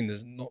well-oiled machine.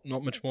 There's not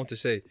much more to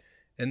say.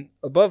 And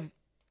above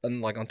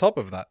and like on top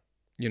of that,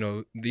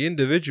 the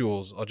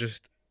individuals are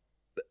just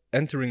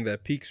entering their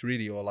peaks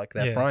really, or like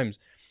their primes.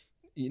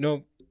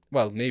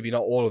 Well, maybe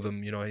not all of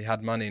them. He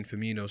had Mane and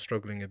Firmino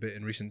struggling a bit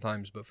in recent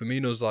times, but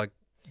Firmino's like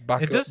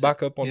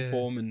back up on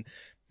form, and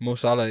Mo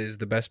Salah is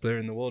the best player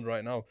in the world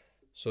right now.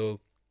 So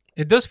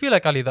it does feel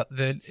like, Ali, that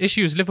the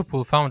issues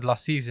Liverpool found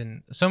last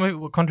season, some of it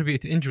would contribute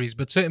to injuries,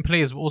 but certain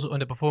players were also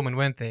underperforming,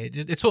 weren't they?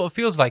 It sort of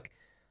feels like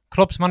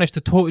Klopp's managed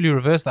to totally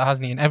reverse that,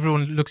 hasn't he? And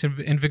everyone looks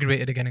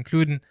invigorated again,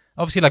 including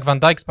obviously like Van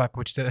Dijk's back,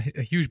 which is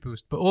a huge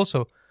boost. But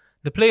also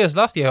the players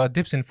last year had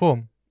dips in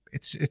form.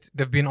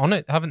 They've been on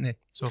it, haven't they,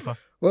 so far?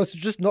 Well, it's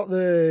just not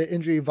the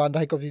injury of Van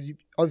Dijk.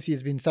 Obviously,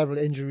 there's been several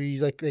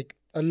injuries. Like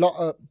a lot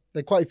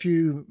of, quite a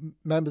few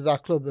members of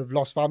that club have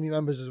lost family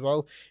members as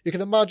well. You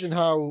can imagine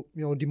how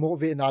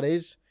demotivating that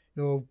is.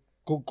 Go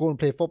and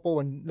play football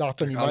when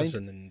that's on your mind.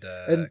 Alisson and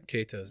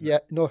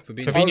Keita.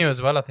 Fabinho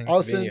as well, I think.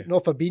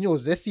 Fabinho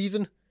was this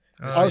season.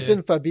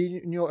 Alisson,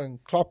 Fabinho,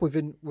 and Klopp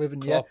within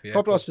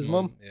Klopp lost his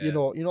mum. Yeah.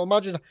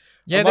 Imagine.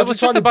 Yeah, there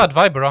was just a bad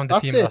vibe around the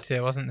team last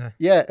year, wasn't there?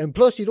 Yeah, and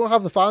plus you don't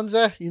have the fans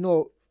there.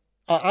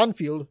 At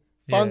Anfield,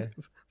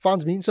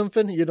 fans mean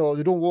something. They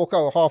don't walk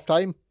out at half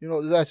time.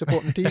 They're there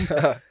supporting the team.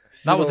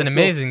 That was an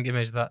amazing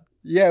image. That.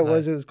 Yeah, it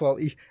was. It was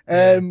quality. But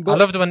I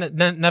loved when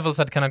Neville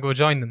said, "Can I go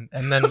join them?"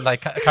 And then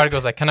like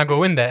Carragher's like, "Can I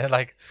go in there?"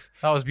 Like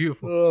that was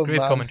beautiful. Oh, Great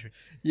commentary.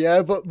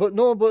 Yeah, but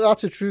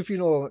that's the truth.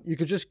 You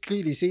could just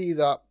clearly see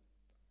that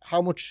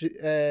how much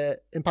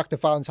impact the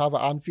fans have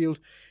at Anfield.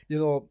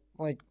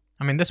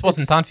 I mean, this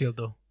wasn't Anfield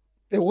though.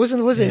 It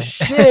wasn't, was it?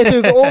 Shit,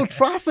 it was Old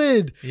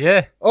Trafford.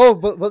 Yeah. Oh,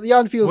 but the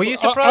Anfield. Were you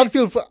surprised?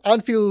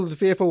 Anfield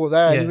faithful were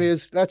there,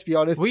 anyways. Let's be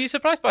honest. Were you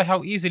surprised by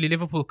how easily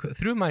Liverpool cut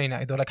through Man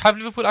United though? Like, have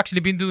Liverpool actually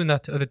been doing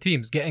that to other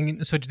teams, getting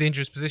into such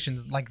dangerous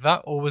positions like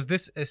that, or was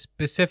this a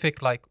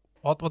specific like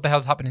what the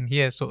hell's happening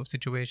here sort of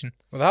situation?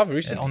 Well, they have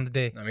recently on the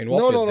day. I mean,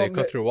 Watford, they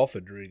cut through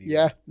Watford really.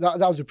 Yeah, that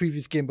was the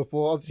previous game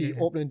before. Obviously,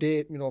 opening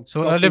day.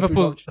 So are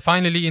Liverpool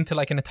finally into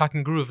like an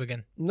attacking groove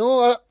again?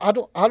 No, I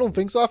don't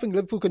think so. I think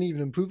Liverpool can even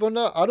improve on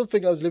that. I don't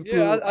think as Liverpool.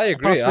 Yeah, I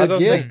agree. I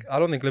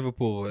don't think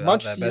Liverpool. Were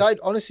Manchester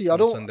United. Honestly,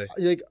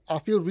 I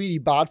feel really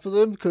bad for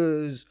them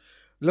because.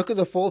 Look at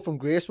the fall from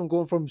grace from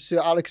going from Sir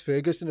Alex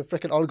Ferguson to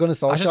freaking Ole Gunnar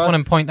Solskjaer. I just want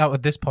to point out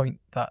at this point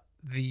that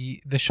the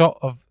shot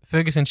of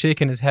Ferguson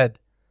shaking his head,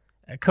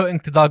 cutting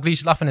to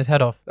Dalglish laughing his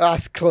head off.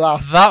 That's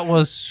class. That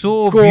was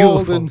so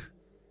golden. Beautiful.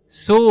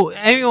 So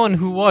anyone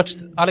who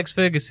watched Alex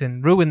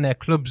Ferguson ruin their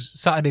clubs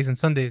Saturdays and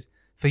Sundays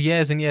for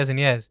years and years and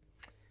years,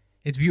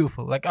 it's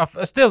beautiful. Like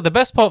still, the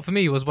best part for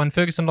me was when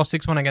Ferguson lost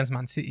 6-1 against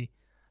Man City.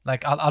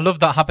 Like I love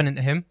that happening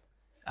to him,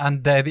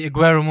 and the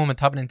Aguero moment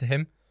happening to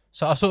him.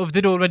 So I sort of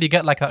did already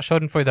get like that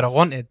schadenfreude that I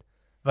wanted.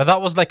 But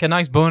that was like a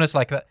nice bonus,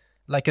 like that,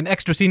 like an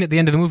extra scene at the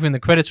end of the movie when the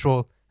credits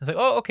roll. It's like,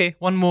 oh, okay,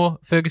 one more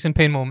Ferguson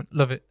pain moment.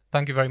 Love it.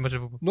 Thank you very much,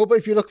 Liverpool. No, but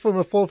if you look from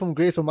a fall from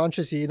grace from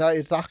Manchester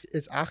United,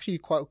 it's actually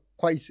quite.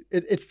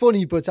 It's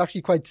funny, but it's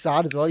actually quite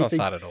sad as well. It's not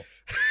sad at all.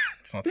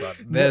 It's not sad.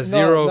 There's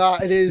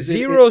it is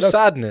zero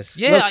sadness.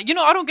 Yeah, look,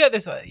 I don't get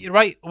this.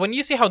 Right, when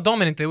you see how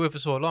dominant they were for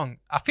so long,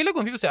 I feel like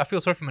when people say I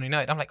feel sorry for Man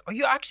United, I'm like, are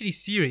you actually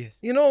serious?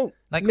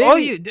 Like,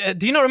 maybe,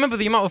 do you not remember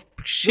the amount of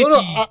shitty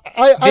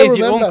I days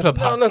your own club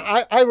had? Look,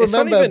 I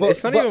remember,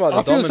 it's not even about the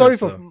I feel sorry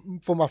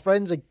dominance, for my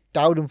friends like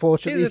Dowd,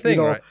 unfortunately. Here's the thing,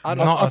 right?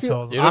 Not at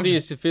all. You don't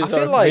need to feel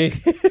sorry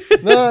for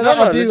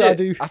me. I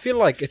do. I feel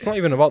like it's not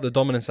even about the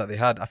dominance that they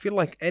had. I feel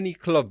like any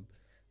club,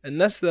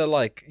 unless they're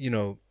like,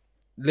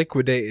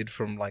 liquidated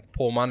from like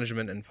poor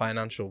management and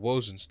financial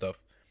woes and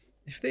stuff,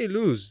 if they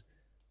lose,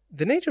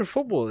 the nature of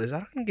football is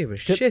I don't give a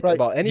shit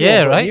about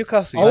anyone but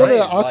Newcastle. I want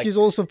to ask you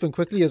all something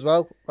quickly as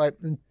well. Right,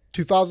 in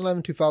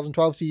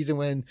 2011-2012 season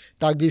when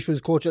Dalglish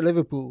was coach at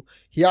Liverpool,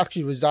 he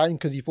actually resigned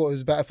because he thought it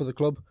was better for the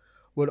club.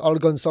 Would Ole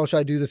Gunnar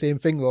Solskjaer do the same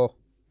thing though?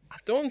 I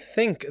don't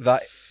think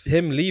that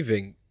him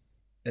leaving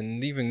and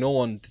leaving no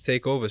one to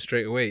take over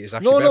straight away is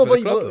actually better for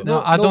the club.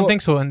 No, I don't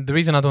think so. And the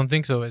reason I don't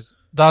think so is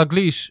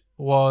Dalglish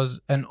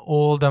was an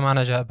older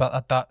manager, but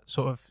at that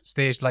sort of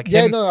stage, like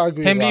I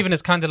agree. Him leaving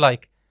is kind of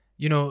like,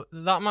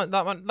 that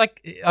man,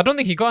 like I don't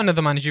think he got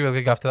another managerial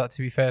gig after that.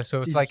 To be fair,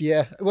 so it's like,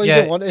 you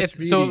don't want it.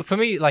 Really. So for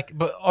me, like,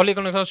 but Ole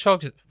Gunnar Solskjaer,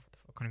 can't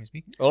even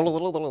speak.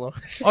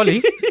 Ole,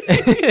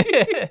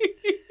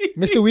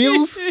 Mr.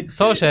 Wheels,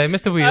 Solskjaer,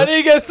 Mr. Wheels. I need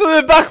to get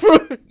something back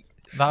from.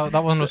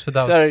 That one was for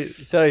Dowd.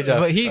 Sorry, Jeff.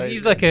 But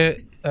he's like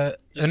an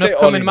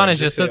upcoming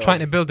manager still trying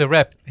to build a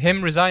rep.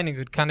 Him resigning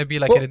would kind of be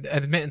like an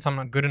admittance I'm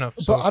not good enough.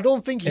 So but I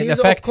don't think he's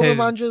an upcoming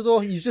manager though.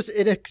 He's just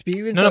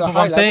inexperienced. No, but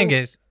what I'm saying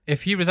is,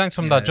 if he resigns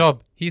from that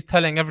job, he's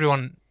telling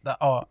everyone that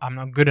I'm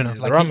not good enough.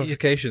 The Like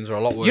ramifications are a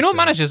lot worse. you know, for him.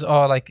 managers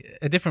are like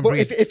a different But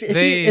breed.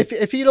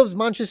 if he loves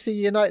Manchester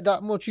United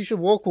that much, he should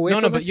walk away. No,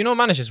 from but it. you know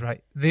managers,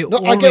 right? They No,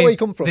 always, I get where you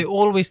come from. They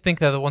always think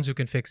they're the ones who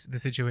can fix the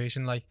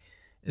situation. Like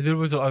there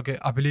was, okay,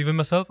 I believe in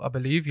myself. I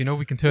believe,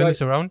 we can turn Right.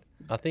 this around.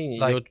 I think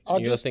Like,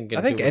 you're thinking.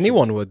 I think too much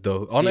anyone would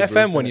though. On Steve FM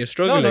Bruce, when innit? you're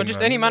struggling. No, just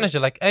man, any manager.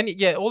 that's-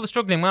 Like all the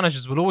struggling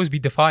managers will always be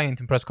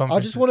defiant in press I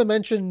conferences. just want to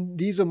mention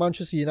these were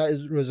Manchester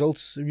United's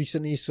results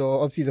recently.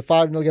 So obviously the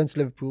 5-0 against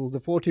Liverpool, the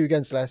 4-2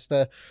 against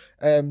Leicester,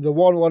 the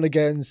 1-1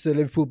 against the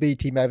Liverpool B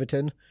team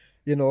Everton.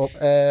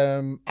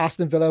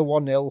 Aston Villa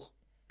 1-0.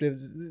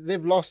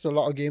 They've lost a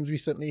lot of games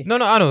recently. No,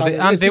 I know.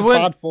 And They it's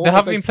weren't. bad form. They It's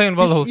haven't like, been playing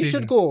well the whole you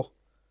season. should go.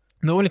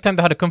 The only time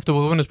they had a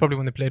comfortable win is probably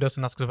when they played us,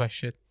 and that's because of our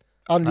shit.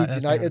 And Leeds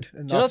that's United.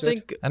 And Do you not that's it.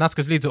 think And that's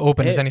because Leeds are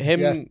open as anything. him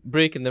Yeah.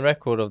 breaking the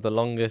record of the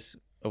longest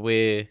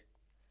away?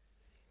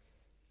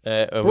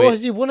 Bro,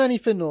 has he won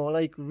anything though?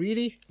 Like,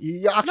 really?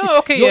 You're actually, No,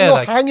 okay, you're, yeah, you're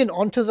like- hanging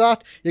on to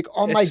that. Like,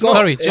 oh my It's God. not-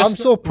 Sorry, it's- I'm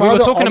so we proud were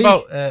of talking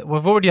Ollie. about.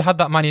 We've already had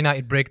that Man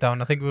United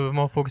breakdown. I think we were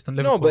more focused on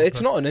Liverpool. No, but it's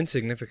but- not an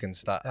insignificant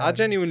stat. I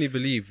genuinely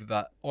believe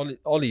that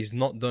Ollie's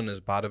not done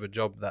as bad of a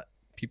job that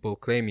people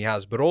claim he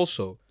has. But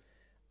also,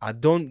 I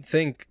don't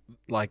think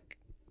like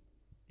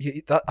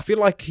I feel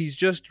like he's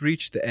just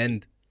reached the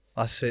end.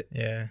 That's it.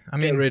 Yeah, I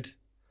Get mean, rid.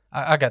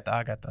 I get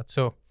that.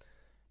 So,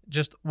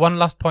 just one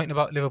last point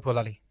about Liverpool,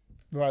 Ali.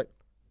 Right.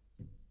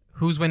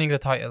 Who's winning the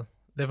title?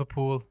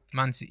 Liverpool,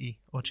 Man City,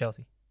 or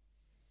Chelsea?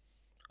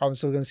 I'm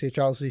still going to say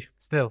Chelsea.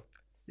 Still,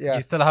 Yeah.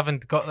 you still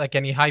haven't got like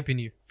any hype in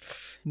you.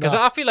 Because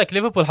Nah. I feel like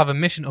Liverpool have a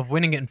mission of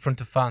winning it in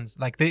front of fans.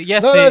 Like No,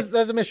 they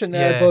there's a mission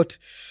there, Yeah. but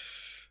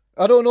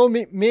I don't know.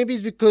 Maybe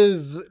it's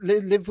because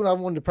Liverpool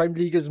haven't won the Premier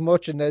League as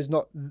much, and there's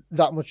not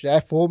that much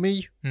there for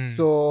me.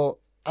 So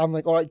I'm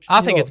like, all right.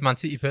 I think it's Man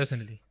City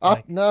personally.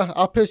 Like,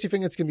 I personally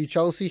think it's going to be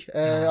Chelsea.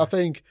 I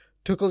think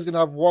Tuchel's going to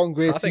have one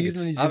great I think season,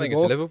 and he's it's, I going think to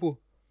it's go. Liverpool.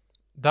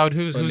 Dowd,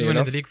 who's Funnily winning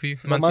enough. the league for you?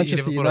 No, Man City, Manchester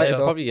Liverpool, or United,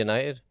 Chelsea? Probably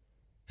United.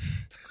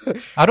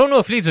 I don't know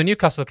if Leeds or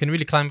Newcastle can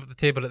really climb up the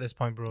table at this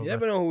point, bro. You but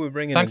never know who we're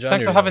bringing Thanks in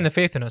January. for having though. the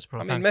faith in us, bro.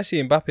 I mean, Thanks. Messi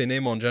and Mbappe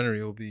name on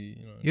January will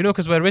be.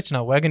 Because we're rich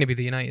now, we're going to be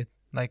the United.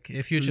 Like,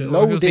 if future,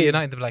 Loaded. we'll say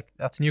United, they'll be like,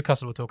 that's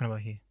Newcastle we're talking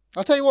about here.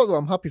 I'll tell you what, though,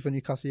 I'm happy for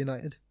Newcastle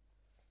United.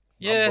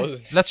 Yeah,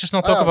 buzzing. let's just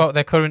not I talk am. about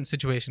their current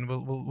situation.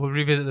 We'll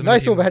revisit them. in a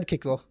Nice few overhead months.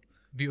 kick, though.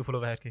 Beautiful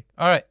overhead kick.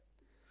 All right.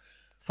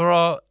 For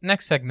our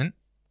next segment,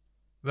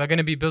 we're going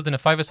to be building a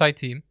five-a-side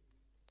team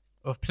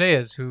of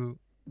players who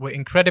were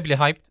incredibly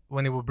hyped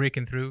when they were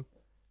breaking through,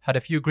 had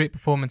a few great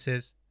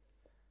performances,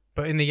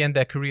 but in the end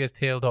their careers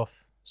tailed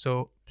off.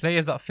 So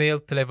players that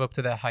failed to live up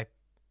to their hype.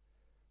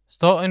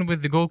 Starting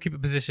with the goalkeeper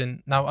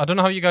position. Now, I don't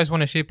know how you guys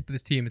want to shape up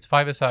this team. It's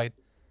five-a-side.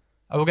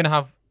 Are we going to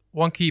have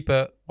one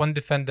keeper, one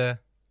defender,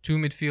 two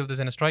midfielders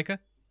and a striker?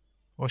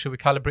 Or should we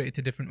calibrate it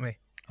a different way?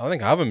 I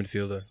think I have a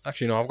midfielder.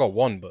 Actually, no, I've got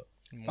one, but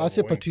more I'd of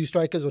say a put wing. 2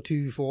 strikers or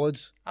 2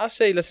 forwards. I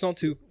say let's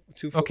not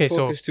Okay, so-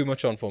 focus too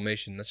much on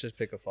formation. Let's just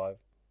pick a 5.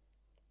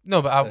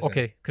 No, but Listen.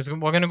 okay, because we're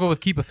going to go with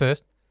keeper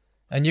first.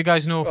 And you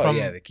guys know from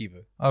the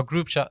keeper. our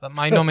group chat that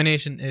my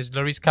nomination is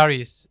Lloris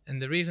Karius.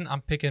 And the reason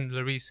I'm picking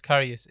Lloris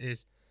Karius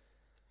is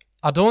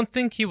I don't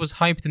think he was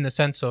hyped in the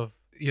sense of,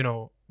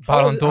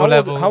 Ballon d'Or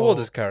level. How old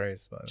or is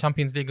Karius? by the way?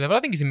 Champions League level? I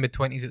think he's in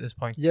mid-20s at this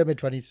point. Yeah,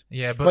 mid-20s.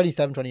 Yeah, but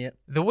 27, 28.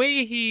 the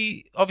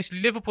way obviously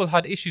Liverpool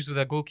had issues with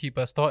their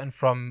goalkeeper starting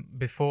from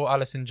before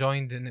Alisson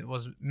joined, and it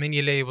was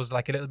Mignolet was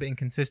like a little bit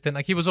inconsistent.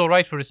 Like he was all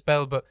right for a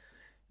spell, but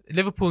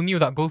Liverpool knew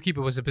that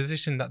goalkeeper was a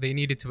position that they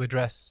needed to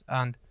address,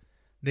 and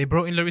they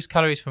brought in Lloris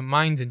Karius from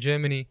Mainz in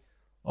Germany.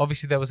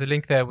 Obviously, there was a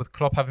link there with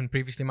Klopp having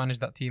previously managed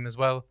that team as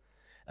well.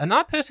 And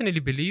I personally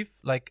believe,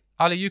 like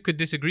Ali, you could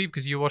disagree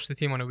because you watch the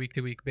team on a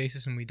week-to-week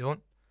basis and we don't.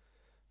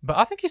 But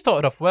I think he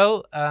started off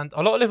well, and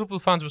a lot of Liverpool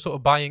fans were sort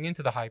of buying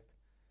into the hype.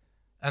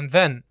 And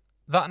then,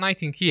 that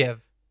night in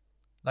Kiev,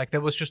 like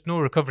there was just no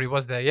recovery,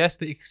 was there? Yes,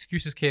 the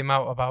excuses came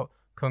out about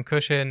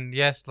concussion.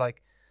 Yes,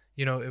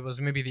 it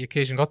was maybe the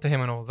occasion got to him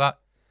and all that.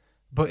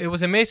 But it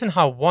was amazing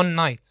how one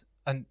night,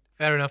 and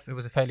fair enough, it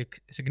was a fairly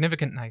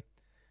significant night,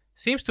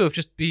 seems to have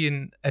just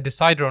been a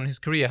decider on his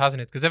career,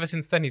 hasn't it? Because ever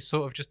since then, he's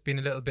sort of just been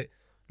a little bit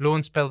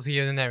loan spells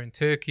here and there in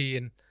Turkey,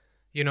 and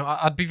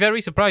I'd be very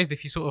surprised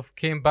if he sort of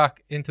came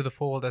back into the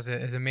fold as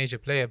a major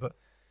player. But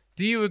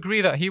do you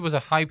agree that he was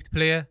a hyped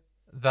player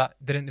that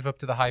didn't live up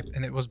to the hype,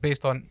 and it was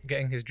based on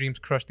getting his dreams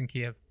crushed in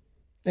Kiev?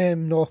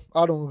 No,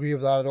 I don't agree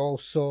with that at all.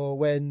 So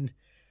when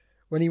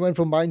he went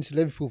from Mainz to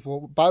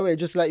Liverpool, by the way,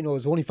 just to let you know, it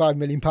was only £5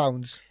 million.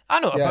 I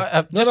know,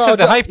 Yeah. but No, just no, because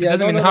they're that- hyped, it yeah,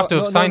 doesn't no, mean no, have to no,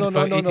 have no, signed no,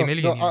 for no, 80 no,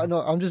 million.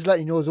 No, I'm just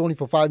letting you know it was only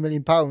for £5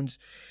 million.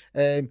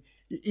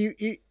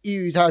 He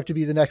was hyped to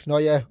be the next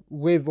Neuer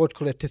with what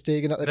call it Ter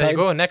Stegen at the There time. you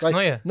go, next right?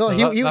 Neuer. No,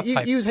 So he that's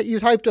hype.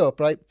 was hyped up,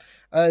 right?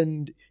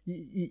 And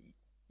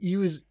he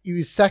was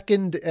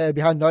second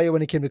behind Neuer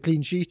when it came to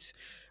clean sheets.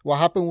 What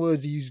happened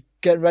was he was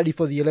getting ready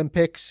for the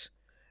Olympics,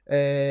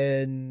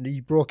 and he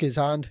broke his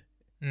hand.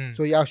 Mm.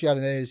 So he actually had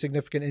a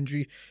significant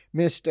injury.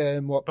 Missed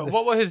But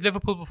what were his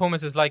Liverpool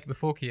performances like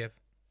before Kiev?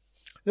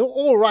 They're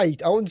all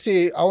right. I wouldn't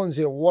say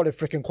what a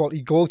freaking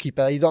quality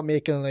goalkeeper. He's not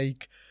making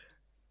like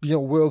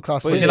world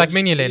class. Was he like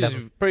Mignolet He was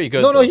level? pretty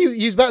good. No, though.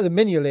 he was better than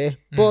Mignolet,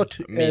 but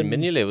I mean,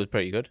 Mignolet was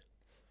pretty good.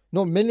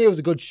 no, Mignolet was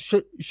a good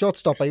shot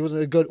stopper. He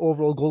wasn't a good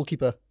overall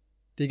goalkeeper.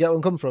 Do you get where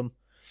I'm coming from?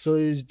 So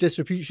his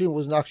distribution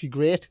wasn't actually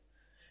great.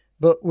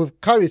 But with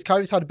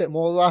Karius had a bit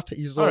more of that.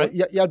 He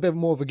had a bit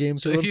more of a game.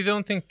 So to if him. you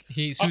don't think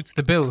he suits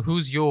the bill,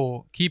 who's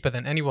your keeper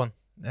then? Anyone?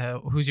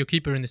 Who's your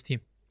keeper in this team?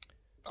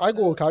 I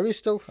go with Karius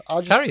still.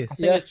 Karius? I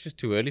think it's just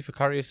too early for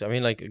Karius. I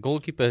mean, like, a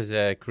goalkeeper's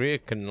career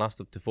can last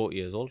up to 40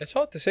 years old. It's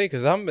hard to say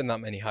because there haven't been that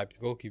many hyped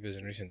goalkeepers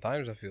in recent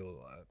times. I feel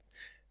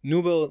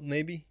Nubel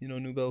maybe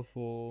Nubel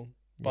for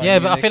Bayern Yeah,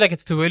 but I Munich. feel like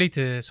it's too early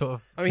to sort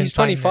of. I mean, he's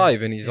consign 25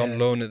 his- and he's yeah. on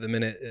loan at the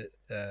minute.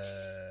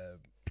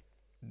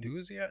 Who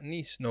is he at?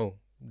 Nice? No,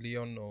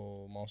 Lyon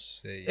or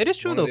Marseille. It is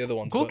true One though. of the other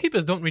ones, but-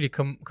 Goalkeepers don't really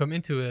come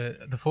into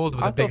the fold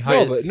with I a big thought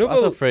height. but I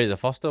Nubel- thought Fraser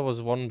Foster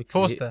was one. Because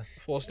Forster,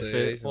 Forster,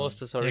 yeah, he's on-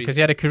 Forster, sorry. because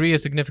he had a career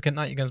significant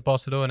night against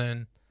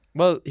Barcelona,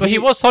 but he he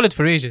was solid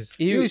for ages.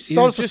 He was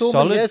solid for so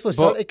many years for but,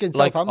 Celtic and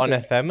like, on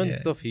Southampton. FM and Yeah.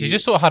 stuff. He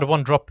just sort of had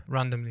one drop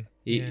randomly.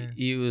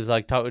 He was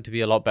like touted to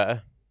be a lot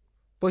better.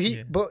 But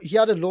Yeah. he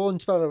had a loan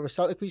spell with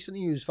Celtic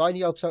recently. He was fine.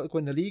 He helped Celtic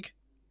win the league.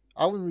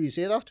 I wouldn't really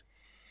say that.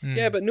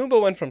 Yeah, but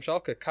Nubel went from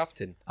Schalke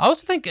captain. I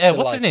also think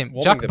what's his like, name?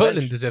 warming Jack the Butland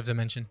bench. deserves a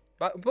mention.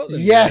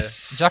 Butland,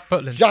 Yes, Jack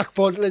Butland. Jack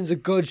Butland's a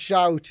good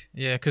shout.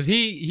 Yeah, because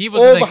he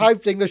was like,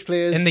 Overhyped English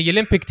players. in the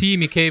Olympic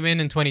team. He came in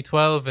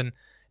 2012, and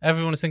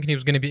everyone was thinking he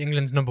was going to be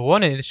England's number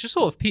one, and it's just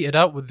sort of petered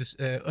out with this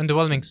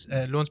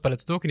underwhelming loan spell at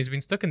Stoke, and he's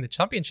been stuck in the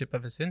Championship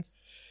ever since.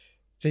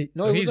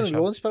 No, he he's a wasn't a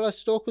shout. loan spell at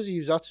Stoke, was he? He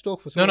was at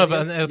Stoke for so No, many but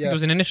years. I think it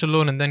was an initial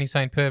loan, and then he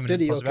signed permanent.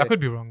 Did he? Possibly. I Okay. could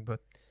be wrong, but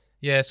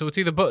yeah. So it's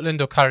either Butland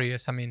or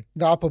Karius. I mean,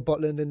 No, I put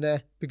Butland in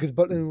there because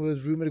Butland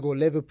was rumoured to go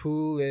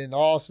Liverpool and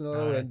Arsenal.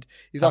 Alright. And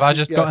he's have I actually-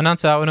 just got an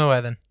answer out of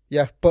nowhere then?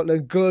 Yeah,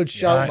 Butland, good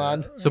shout, Alright.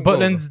 man. So Go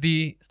Butland's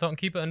the starting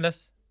keeper,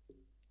 unless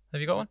have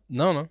you got one?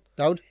 No.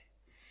 Dowd?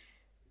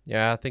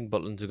 Yeah, I think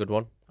Butland's a good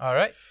one. All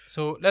right.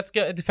 So let's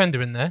get a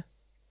defender in there.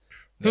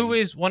 Who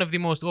is one of the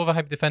most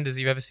overhyped defenders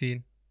you've ever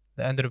seen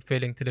that ended up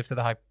failing to live to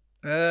the hype?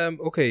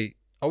 Okay.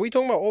 Are we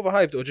talking about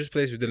overhyped or just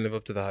players who didn't live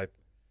up to the hype?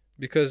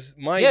 Because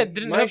my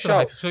Didn't my live up to the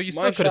hype. shout, So you my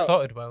still could have shout-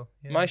 started well.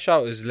 Yeah. My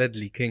shout is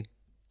Ledley King.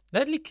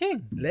 Ledley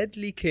King.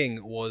 Ledley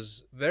King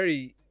was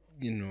very,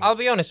 I'll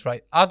be honest,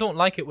 right? I don't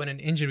like it when an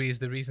injury is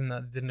the reason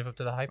that they didn't live up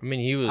to the hype. I mean,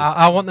 he was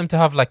I want them to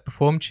have like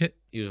performed shit.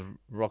 he was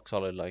rock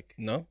solid, like,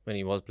 no. when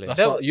he was playing. That's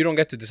They'll- not, you don't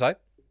get to decide.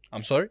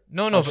 I'm sorry.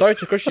 No, I'm but- sorry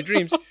to crush your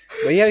dreams.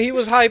 But yeah, he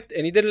was hyped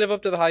and he didn't live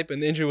up to the hype,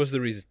 and the injury was the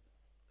reason.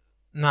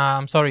 Nah,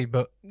 I'm sorry,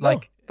 but No,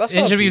 like that's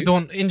not injuries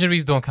up to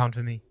injuries don't count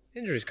for me.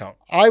 Injuries count.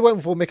 I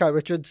went for Mikai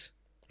Richards.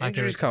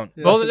 Injuries count.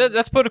 Yeah. Well,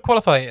 let's put a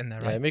qualifier in there,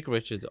 Yeah, right? Mick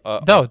Richards.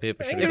 Dowd, on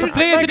paper should If have a been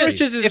player Mike didn't,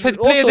 Richards is if a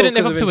player also didn't live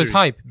because up of to his injuries.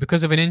 hype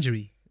because of an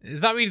injury, is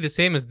that really the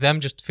same as them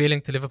just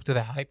failing to live up to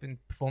their hype in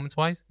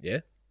performance-wise? Yeah.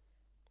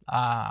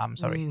 I'm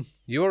sorry. Mm.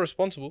 You are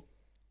responsible.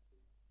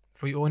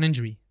 For your own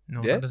injury.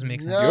 No, Yeah. that doesn't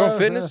make sense. No. Your own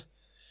fitness.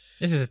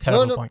 This is a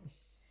terrible no. point.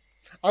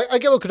 I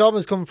get where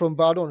Kadama's coming from,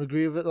 but I don't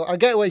agree with it. Though. I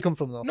get where he come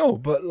from, though. No,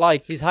 but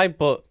like. He's hyped,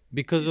 but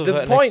because of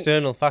The an point-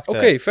 external factor.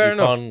 Okay, fair you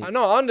enough. can't- I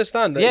know, I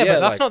understand that. Yeah, but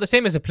that's like- not the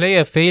same as a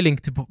player failing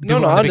to do No, it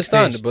no, on I the big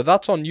understand, stage. but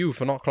that's on you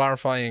for not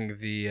clarifying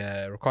the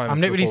requirements. I'm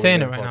literally before we saying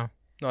get it right involved.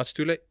 now. No, it's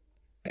too late.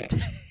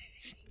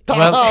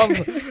 Well-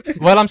 Damn.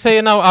 Well, I'm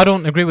saying now I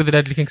don't agree with the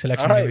Deadly King All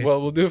selection. right, anyways.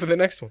 well, we'll do it for the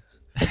next one.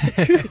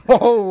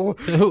 Oh,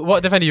 So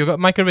what defender you got?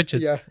 Michael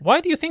Richards. Yeah. Why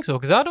do you think so?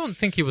 Because I don't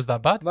think he was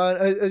that bad. man,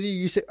 as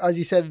you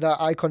said in that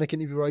iconic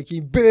interview, right?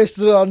 He burst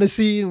on the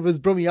scene with his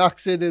Brummy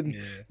accent, and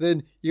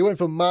then he went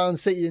from Man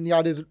City, and he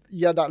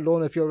had that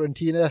loan of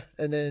Fiorentina,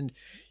 and then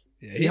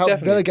Yeah, he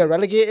helped Villa get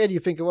relegated. You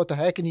think, what the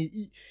heck? And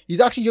he's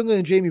actually younger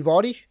than Jamie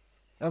Vardy.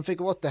 I'm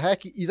thinking, what the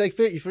heck? He's like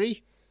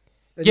 33.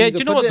 And Yeah, he's do a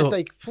you know what, pundit. though?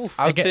 It's like, phew.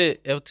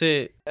 I would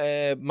say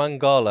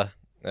Mangala.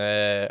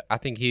 I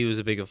think he was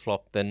a bigger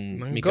flop than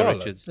Mika Mangala?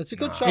 Richards. It's a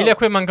good Nah. shout. Ilya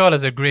Mangala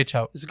is a great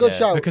shout It's a good Yeah.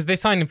 shout. because they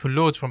signed him for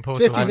loads from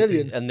Porto. 50 honestly.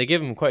 million. And they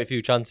gave him quite a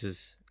few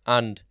chances.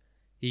 And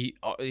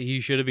he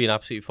should have been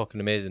absolutely fucking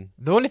amazing.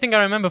 The only thing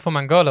I remember from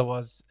Mangala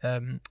was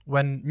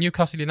when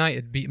Newcastle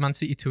United beat Man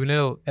City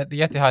 2-0 at the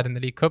Etihad in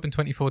the League Cup in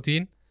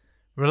 2014.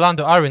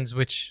 Rolando Aarons,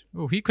 which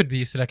he could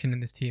be a selection in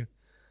this team,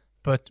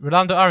 but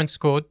Rolando Aarons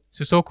scored,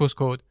 Sissoko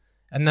scored,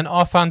 and then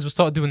our fans would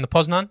start doing the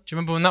Poznan. Do you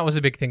remember when that was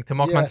a big thing to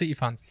mock Yeah. Man City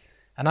fans?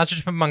 And I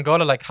just remember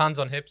Mangala like hands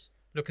on hips,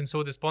 looking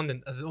so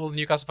despondent as all the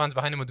Newcastle fans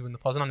behind him were doing the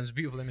Poznan. It was a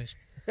beautiful image.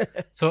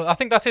 So I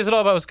think that says a lot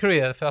about his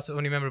career if that's the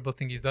only memorable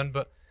thing he's done.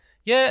 But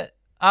yeah,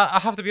 I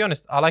have to be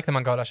honest, I like the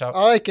Mangala shout.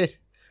 I like it.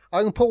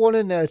 I can put one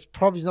in there. It's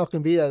probably not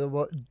going to be there.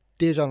 But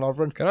Dejan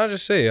Lovren. Can I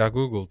just say, I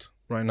googled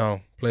right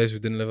now players who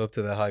didn't live up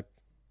to their hype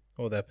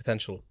or their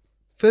potential.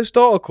 First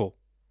article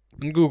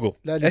on Google,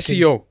 Ledley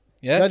SEO.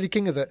 Yeah, Ledley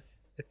King, is it?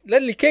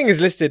 Ledley King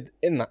is listed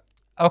in that.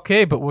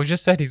 Okay, but we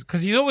just said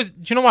because he's always. Do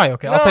you know why?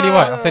 Okay, I'll tell you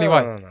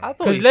why. No. I thought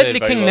Because he Ledley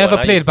played very King well never when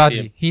I played used to see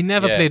badly. him. He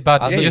never Yeah, played I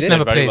badly. thought He he just did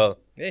never very played. well.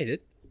 Yeah, he did.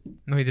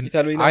 No, he You didn't.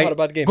 tell me he never had a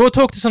bad game. Go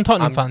talk to some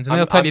Tottenham fans, and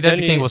they'll tell you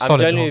Ledley King was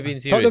solid. genuinely being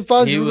serious. Tottenham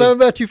fans, He you was-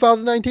 remember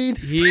 2019?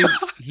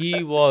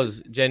 He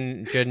was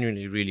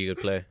genuinely really good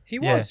player. He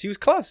Yeah. was. He was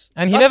class.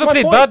 And he That's never my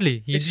played point.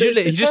 badly. He It's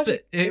just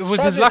tragic. it It's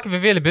was his tragic. lack of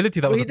availability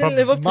that Well, was he the didn't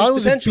problem. live up to Man his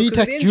was a potential because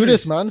of the B-Tech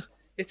Judas, injuries. man.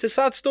 It's a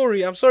sad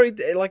story. I'm sorry,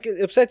 like it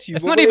upsets you.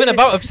 It's but not even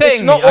about upsetting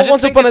It's not me. I all just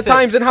once think upon a it's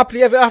times and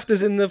happily ever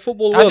afters in the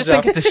football I world. just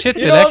think Jack. it's a shit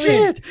You know what I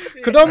selection.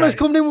 mean? Kodama's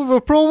coming in with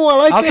a promo. I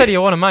like I'll this. tell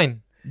you one of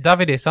mine.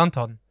 Davide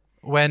Santon,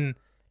 when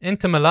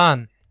Inter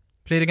Milan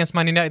played against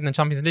Man United in the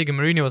Champions League and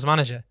Mourinho was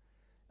manager,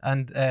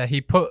 and he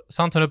put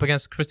Santon up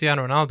against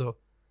Cristiano Ronaldo.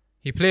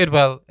 He played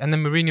well, and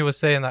then Mourinho was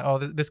saying that, oh,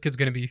 this kid's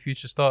going to be a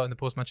future star in the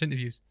post-match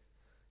interviews.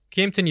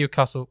 Came to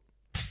Newcastle,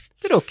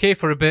 did okay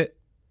for a bit,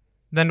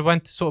 then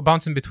went sort of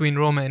bouncing between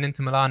Roma and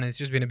Inter Milan, and he's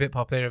just been a bit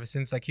part player ever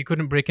since. Like, he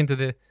couldn't break into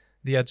the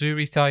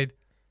Azzurri side.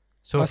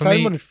 So I for signed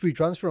me, him on a free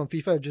transfer on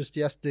FIFA just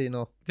yesterday, you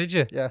know. did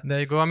you? Yeah.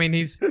 There you go. I mean,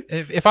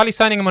 if Ali's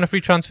signing him on a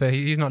free transfer,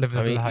 he's not living I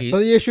up to mean, the hype. he- But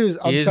the issue is,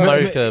 He is sorry,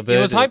 married to a He bird.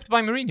 was hyped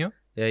by Mourinho.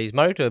 Yeah, he's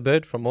married to a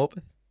bird from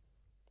Opeth.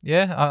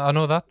 Yeah, I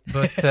know that,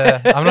 but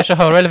I'm not sure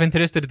how relevant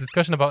it is to the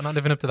discussion about not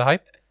living up to the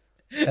hype.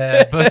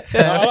 But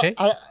okay.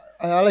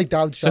 I like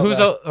Dal's So who's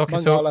out? Okay,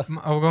 Mangala. so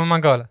we're going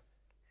Mangala.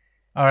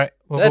 All right,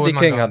 we'll go Ledley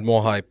with King Mangala. had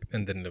more hype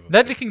and didn't live up.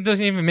 Ledley King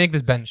doesn't even make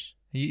this bench.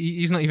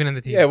 He's not even in the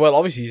team. Yeah, well,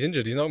 obviously he's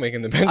injured. He's not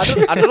making the bench.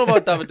 I don't know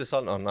about David De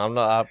Santon. I'm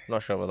not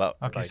sure about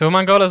that. Okay, Like, so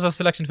Mangala's a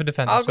selection for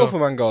defender. I'll so, go for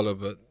Mangala,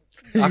 but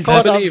I He's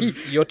can't not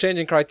believe you're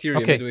changing criteria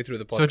Okay, midway through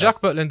the podcast. So Jack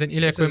Butland and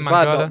Ilya This is Quinn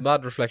bad, Mangala.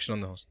 bad reflection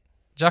on the host.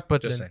 Jack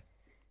Just Butland.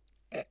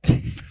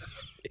 saying.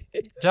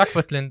 Jack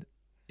Butland,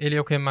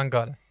 Ilya Quinn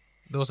Mangala.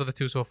 Those are the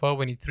two so far.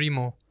 We need three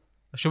more.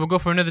 Should we go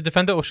for another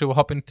defender or should we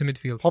hop into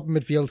midfield? Hop in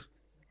midfield.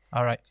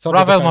 All right. Solid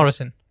Ravel defense.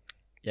 Morrison.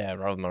 yeah,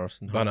 Raul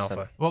Morrison. Van 100%.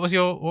 Alpha. What was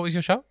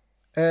your shout?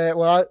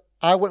 Well,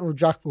 I went with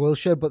Jack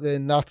Wilshere, but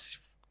then that's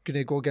going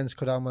to go against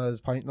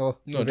Kodama's point, though.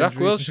 No, with Jack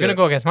injuries. Wilshere. It's going to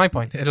go against my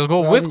point. It'll go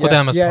Well, with yeah,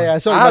 Kodama's yeah, point. yeah,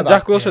 sorry I had about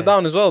Jack that. Wilshere Yeah.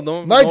 down as well.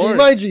 Don't My G, worry.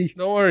 my G.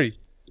 Don't worry.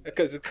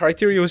 Because the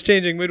criteria was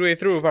changing midway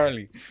through,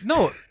 apparently.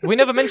 No, we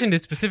never mentioned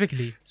it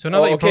specifically. So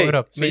now that you brought it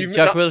up. I mean, you've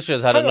Jack not-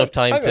 Wilshere's had hang on, enough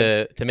time hang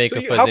on. to make So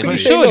up you- for how his can you But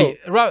say injury.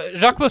 surely,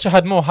 Jack Wilshere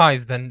had more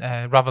highs than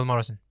Ravel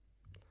Morrison.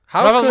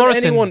 How Ravel can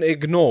Morrison- anyone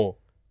ignore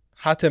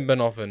Hatem Ben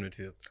Arfa in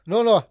midfield?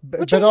 No, What do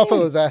you Ben Arfa mean?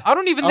 was there. I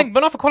don't even think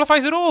Ben Arfa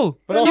qualifies at all.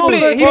 Ben He Arfa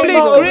played, was he there. played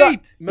No,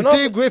 great. He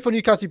played great for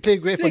Newcastle. He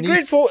played great for Played great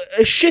Nice. for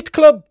a shit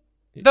club.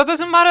 That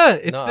doesn't matter.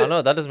 It's No, I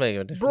know that doesn't make a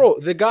difference. Bro,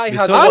 the guy We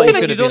had... saw I what feel he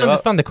like could you have don't been about.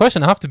 understand the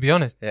question. I have to be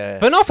honest. Yeah.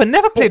 Ben Arfa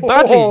never played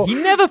badly.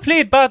 He never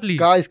played badly.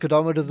 Guys,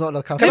 Kodama does not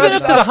look happy. Can I Living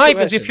just up to the ask a hype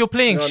as question? if you're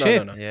playing No, no,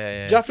 shit. no, no.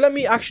 Yeah. Jeff, let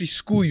me actually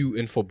school you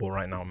in football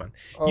right now, man.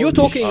 Oh, You're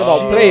talking shit.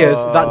 about players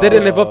that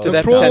didn't live up to The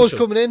their promos potential.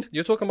 coming in.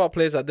 You're talking about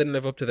players that didn't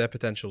live up to their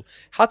potential.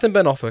 Hatem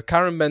Ben Arfa,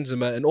 Karim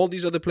Benzema, and all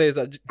these other players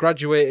that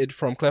graduated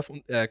from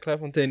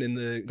Clairefontaine in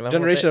the Clairefontaine.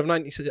 generation of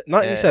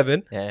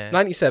 97. Yeah.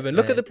 97.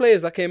 Look Yeah. at the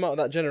players that came out of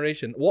that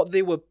generation. What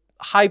they were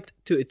hyped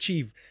to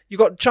achieve. You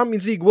got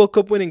Champions League, World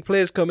Cup winning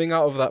players coming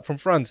out of that from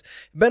France.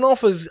 Ben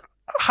Arfa's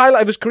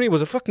highlight of his career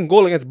was a fucking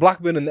goal against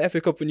Blackburn in the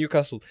FA Cup for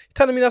Newcastle. You're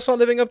telling me that's not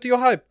living up to your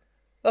hype?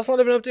 That's not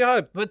living up to your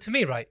hype, But to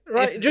me, right?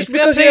 right? If Just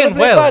they're because he never playing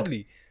played well,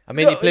 badly. I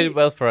mean, No, he played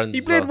well for us.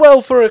 He played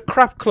well for a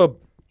crap club.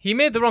 he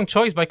made the wrong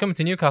choice by coming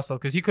to Newcastle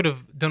because he could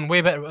have done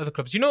way better at other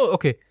clubs. You know,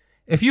 okay,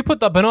 if you put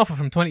that Ben Arfa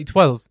from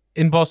 2012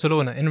 in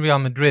Barcelona, in Real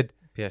Madrid,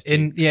 PSG.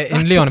 in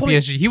That's Lyon, the point.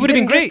 PSG, he would have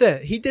been didn't great. get there.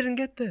 He didn't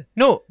get there.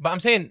 No, but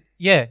I'm saying,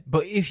 yeah,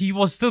 but if he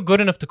was still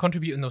good enough to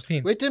contribute in those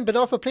teams, Wait, didn't Ben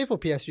Arfa play for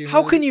PSG?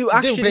 How can you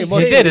He didn't actually play say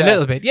much, he did a yeah.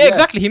 little bit. Yeah,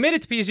 exactly. He made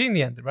it to PSG in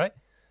the end, right?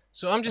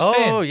 So I'm just Oh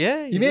saying,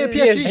 yeah. He made a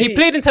did. PSG. he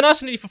played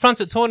internationally for France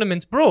at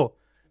tournaments, bro.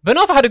 Ben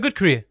Arfa had a good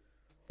career.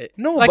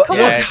 No, Like, but come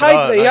the on.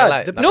 hype that he Yeah, had.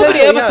 like- the That's Nobody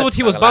potential ever he had. thought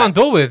he was Not gonna Ballon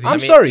d'Or worthy. I'm I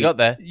mean, sorry. he got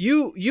there.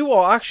 You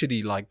are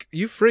actually like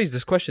you phrased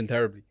this question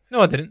terribly. No,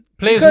 I didn't.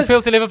 Players Because- who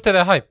failed to live up to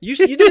their hype. You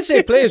didn't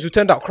say players who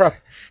turned out crap.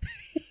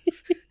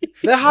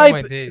 Their my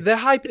hype, days. their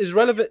hype is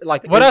relevant.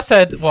 Like What I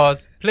said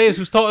was players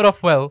who started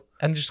off well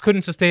and just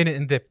couldn't sustain it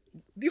and dip.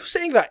 you're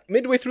saying that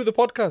midway through the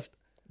podcast.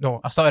 No,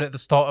 I started at the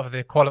start of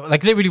the qualify.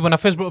 Like literally when I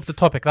first brought up the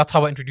topic, that's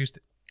how I introduced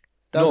it.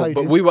 That's how No, you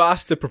but do. we were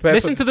asked to prepare.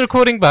 Listen for to the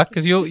recording back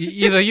because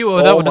either you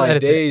or that Oh would my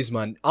edit it. days,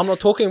 man! I'm not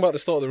talking about the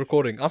start of the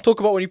recording. I'm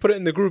talking about when you put it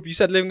in the group. You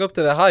said living up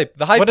to the hype.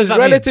 The hype What does is that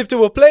mean? relative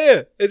to a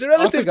player. It's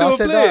relative think to I a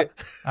said player. that.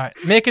 All right,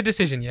 make a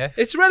decision, yeah?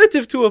 It's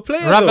relative to a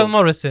player. Ravel though.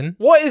 Morrison,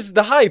 What is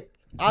the hype?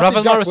 I Ravel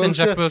think Jack Morrison,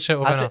 Jack Wilshere- Wilshere,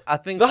 or Ben Arfa. I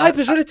think The hype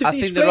is relative I to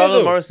each think the player, Raul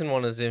though. Morrison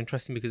one is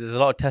interesting because there's a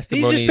lot of He's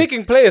testimonies. just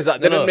picking players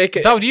that No, didn't no. make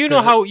it. Now, do you know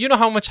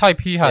how much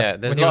hype he had Yeah,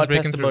 there's when a he was lot of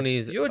breaking through?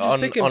 testimonies You're just on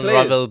picking on players.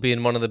 Ravel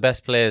being one of the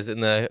best players in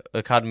the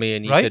academy,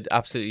 and you Right? could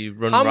absolutely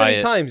run How riot.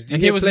 many times do you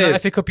And hear he was in the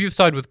players? FA Cup youth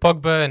side with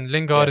Pogba and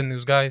Lingard Yeah. and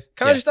those guys.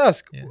 Can I Yeah. just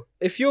ask, Yeah.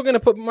 if you're going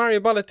to put Mario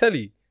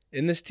Balotelli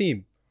in this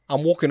team,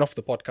 I'm walking off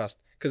the podcast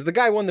because the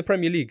guy won the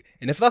Premier League,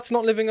 and if that's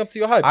not living up to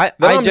your hype, I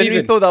then I'm genuinely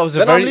leaving. thought that was a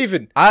Then very. I'm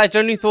leaving. I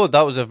genuinely thought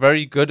that was a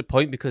very good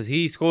point because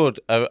he scored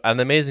an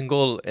amazing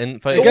goal in.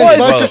 For So Against what is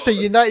well. Manchester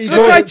United. So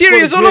the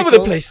criteria is all over the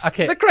place.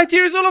 Okay. The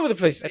criteria is all over the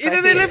place.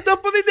 Either they lived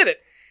up or they didn't.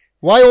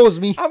 Why owes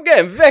me? I'm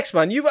getting vexed,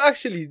 man. You've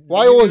actually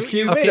Why always you've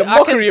Q? made Okay, a I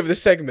mockery can- of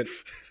this segment.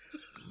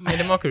 made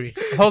a mockery.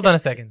 Hold on a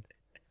second.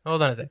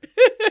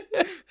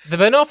 The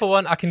Ben Arfa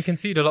one, I can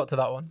concede a lot to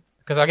that one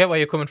because I get where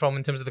you're coming from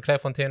in terms of the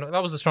Clairefontaine.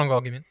 That was a strong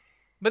argument.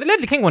 But the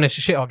Ledley King one is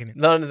a shit argument.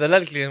 No, the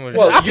Ledley King one.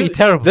 Well, absolutely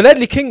terrible. The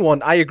Ledley King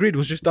one, I agreed,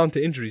 was just down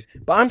to injuries.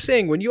 But I'm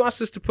saying when you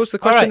asked us to post the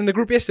question Alright. in the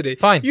group yesterday,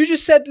 Fine. you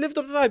just said lived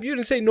up to the hype. You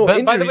didn't say no But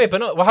injuries. by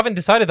the way, we haven't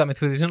decided that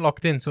midfield isn't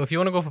locked in. So if you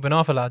want to go for Ben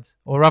Arfa, lads,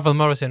 or Ravel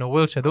Morrison or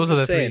Wilshere, those are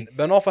the saying three.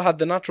 Ben Arfa had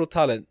the natural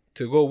talent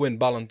to go win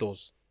Ballon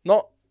d'Ors.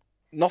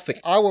 Nothing.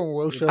 I want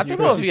Wilshere. I don't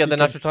know if he had the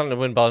natural talent to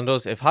win Ballon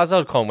d'Ors. If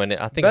Hazard can't win it,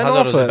 I think Ben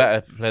Hazard was Arfa- a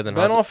better player than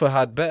Ben Hazard. Arfa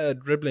had better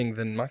dribbling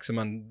than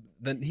Maximan.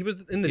 Then he was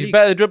in the He's league.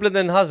 better dribbling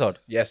than Hazard.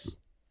 Yes.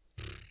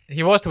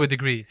 He was to a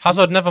degree.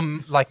 Hazard never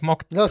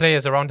mocked Look,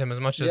 players around him as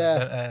much as.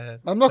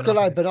 I'm not gonna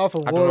lie, Ben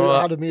Arfa. Ben Arfa I don't know.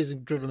 had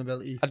amazing dribbling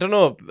ability. I don't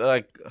know.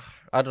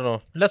 I don't know.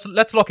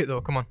 Let's lock it though.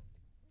 Come on,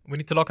 we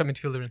need to lock a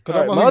midfielder in. Could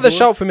Alright, I my have other who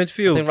shout for I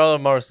midfield. think Ravel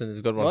Morrison is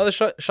a good My one. other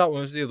shout for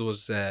midfield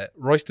was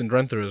Royston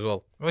Drenthe as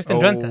well. Royston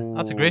Drenthe.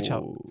 That's a great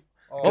shout.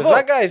 Oh, Because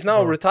that guy is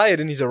now retired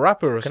and he's a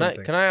rapper or Can I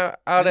something. add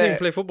doesn't a, even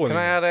play football Can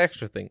I anymore. add an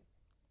extra thing?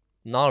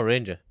 Niall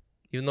Ranger,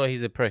 even though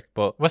he's a prick,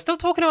 but We're still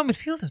talking about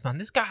midfielders, man.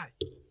 This guy.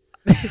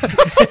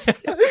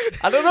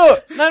 I don't know.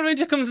 Niall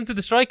Ranger comes into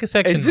the striker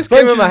section. It's just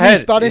French coming in my is me,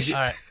 head. Spanish. All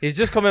right. He's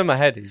just coming in my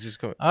head. He's just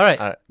coming. All right.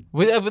 All right.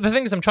 But the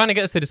thing is, I'm trying to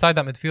get us to decide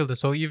that midfielder.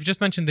 So you've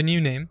just mentioned the new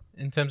name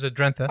in terms of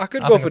Drenthe. I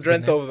could think go for that's a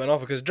good Drenthe name. over Ben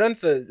Arfa because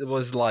Drenthe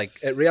was like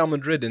at Real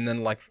Madrid and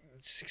then like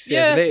 6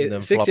 Yeah. years later,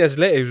 Then 6 flop. years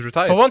later he was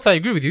retired. For once, I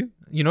agree with you.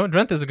 You know,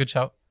 Drenthe is a good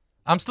shout.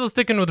 I'm still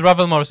sticking with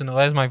Ravel Morrison. Though.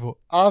 There's my vote.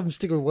 I'm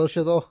sticking with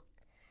Wilshere though.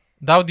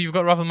 Dowd, you've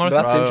got Ravel But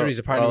Morrison. that's Raul- injuries.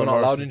 Apparently, we're Raul not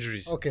allowed Morrison.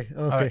 injuries. Okay.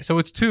 All right, so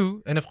it's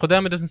 2, and if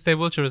Khodama doesn't stay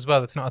Wilshere as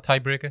well, it's not a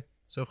tiebreaker.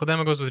 So if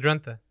Khodama goes with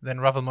Drenthe, then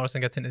Ravel Morrison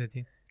gets into the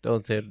team.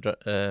 Don't say.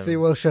 See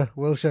Wilshere.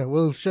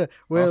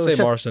 I'll say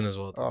Morrison as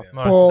well. To Oh. be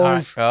honest. Morrison. All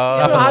right. Balls. You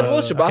Ravel know, I had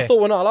Morrison. Wilshere, but I Okay.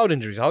 thought we're not allowed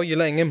injuries. How are you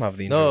letting him have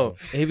the injuries?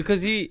 No,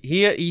 because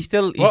he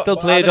still Well,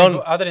 played I on.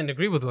 didn't, I didn't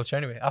agree with Wilshere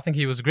anyway. I think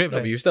he was a great No,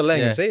 player. but you're still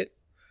letting Yeah. him say it.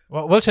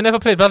 Well, Wilshere never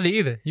played badly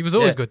either. He was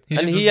always Yeah. good. And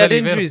just he was had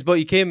barely injuries, but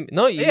he came.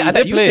 No, he available. Yeah,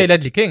 did you play. say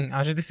Ledley King.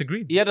 I just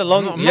disagreed. He had a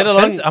long. I'm he had not a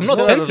long. cens- I'm he not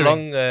still had a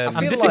censoring. long, I'm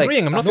feel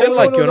disagreeing. Like, I'm not I feel saying-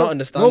 like No, you're no, not no.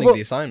 understanding No, but-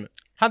 the assignment.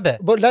 Had there.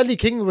 But Ledley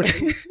King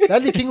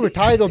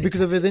retired though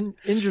because of his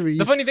injuries.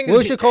 The funny thing is,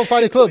 Wilshere can't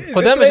find a club.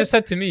 Khodama just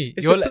said to me,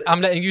 It's a play-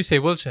 I'm letting you say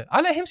Wilshere.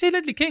 I let him say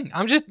Ledley King.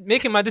 I'm just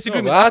making my No,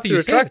 disagreement but I had after to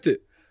you said retract it.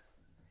 it.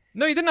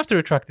 No, you didn't have to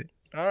retract it.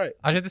 All right.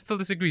 I just still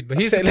disagreed. But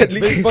I here's say the thing.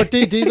 Ledley King. But do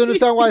you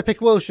understand why I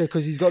picked Wilshere?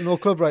 Because he's got no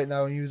club right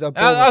now and he was at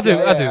I do.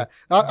 That's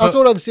But-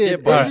 all I'm saying. Yeah,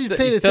 but He's he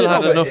played still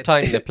had the enough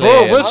time to play.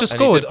 Bro, and- Wilshere and he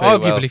scored did play well.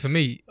 arguably for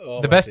me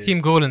Oh, the my best days.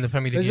 team goal in the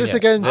Premier League. Is this year.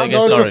 against Against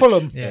Norwich or Norwich.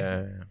 Fulham? Yeah.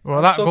 Yeah. Well,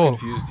 I'm that so goal.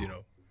 confused, you know.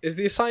 Is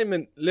the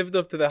assignment lived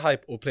up to the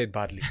hype or played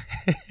badly?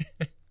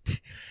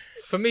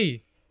 For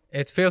me,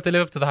 it's failed to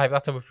live up to the hype.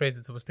 That's how we phrased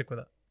it, so we'll stick with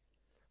that.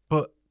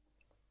 But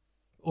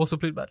also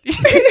played badly.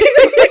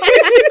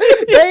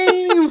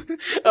 Damn!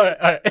 all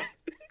right.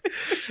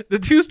 The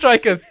two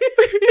strikers.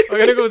 We're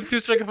going to go with the two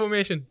striker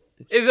formation.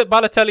 Is it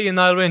Balotelli and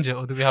Niall Ranger,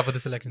 or do we have other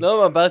selections?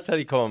 No, man,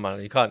 Balotelli, come on,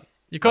 man, you can't.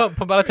 You can't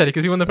put Balotelli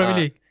because he won the Premier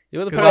Nah. League. You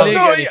won the 'Cause Premier League.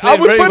 I- and he I played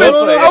would very put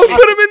well him. for it. I would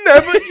put him in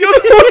there, but you're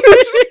the one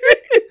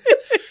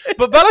who's.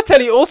 But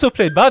Balotelli also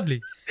played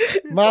badly.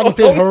 Man, he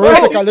played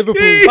horrific at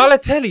Liverpool.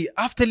 Balotelli,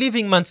 after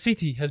leaving Man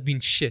City, has been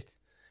shit.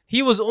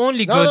 He was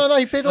only good. No,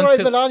 he played alright in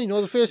until- Milan, you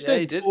know, the first Yeah, stint.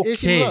 he did.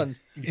 AC Okay. Milan.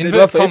 Inverted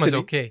well for commas,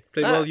 Italy. okay.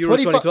 Played well Euro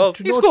 25 2012.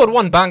 He scored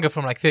one banger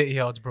from like 30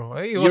 yards, bro.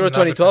 He Euro wasn't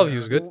that good 2012, for he me.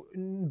 was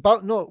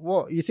good. No,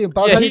 what? You saying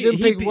Yeah, Balotelli he, didn't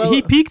he, play well?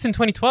 he peaked in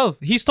 2012.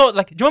 He started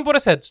like, do you remember what I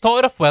said?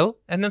 Started off well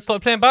and then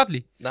started playing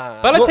badly.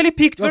 Nah, Balotelli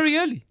peaked no. very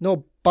early.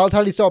 No,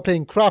 Balotelli started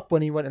playing crap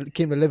when he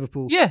came to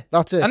Liverpool. Yeah.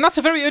 That's it. And that's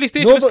a very early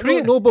stage No, of his but,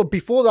 career. no, but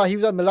before that, he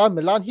was at Milan.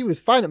 Milan, he was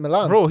fine at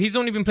Milan. Bro, he's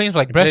only been playing for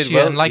like played Brescia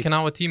well. and like an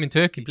hour team in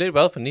Turkey. he played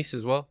well for Nice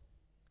as well.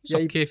 It's Yeah,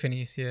 he- okay for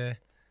Nice, yeah.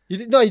 He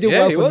did well he for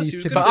was. Nice. He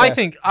was to good. be But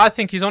fair. I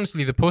think he's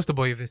honestly the poster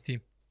boy of this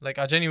team. Like,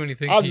 I genuinely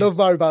think I he's... love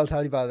Mario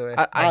Balotelli, by the way.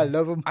 I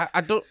love him.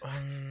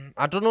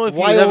 I don't know if he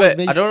Why was always ever.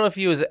 make- I don't know if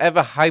he was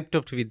ever hyped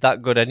up to be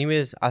that good.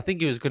 Anyways, I think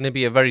he was going to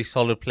be a very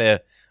solid player.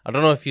 I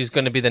don't know if he was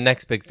going to be the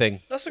next big thing.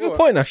 That's a good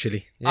point,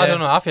 actually. I don't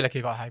know. I feel like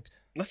he got hyped.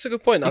 That's a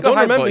good point. He I got don't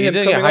hyped, remember but he him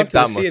didn't get coming onto hyped the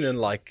that scene much. and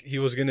like he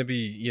was going to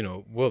be,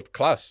 world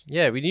class.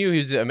 Yeah, we knew he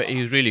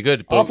was really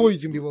good. I But thought he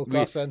was going to be world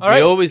class then. All right,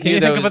 we always can knew you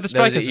there think of was, other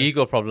there was strikers an then?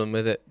 ego problem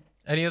with it.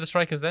 Any other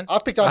strikers then? I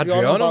picked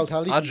Adriano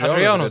Balotelli.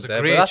 Adriano's a good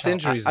there, great but that's shout.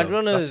 injuries. though.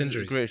 Adriano That's is a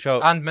injuries. great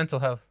shout. And mental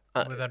health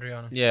with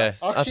Adriano. Yeah,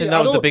 That's- I Actually, think that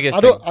was the don't- biggest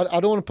I thing.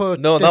 don't want to put.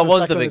 No, that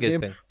was disrespect the on his biggest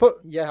name. thing. But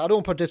yeah, I don't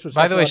want to put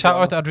disrespect. By the way, on shout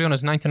out Adriano. to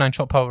Adriano's 99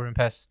 shot power in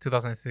PES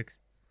 2006.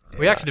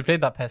 We actually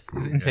played that PES.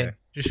 It's insane. Yeah.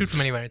 Just shoot from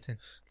anywhere it's in.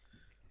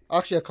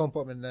 Actually, I can't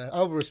put him in there.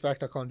 Out of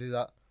respect, I can't do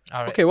that.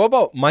 All right. Okay, what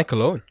about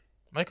Michael Owen?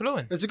 Michael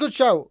Owen. It's a good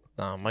shout.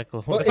 Nah,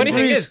 Michael. But The funny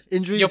thing Injuries- is,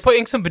 injuries- you're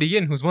putting somebody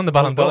in who's won the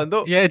Ballon d'Or. Ballon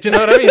d'Or. Yeah, do you know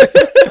what I mean?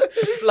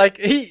 Like,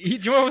 do you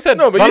remember what I said?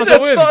 No, but Ballon you said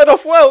d'Or win. started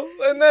off well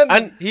and then.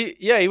 And he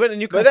went to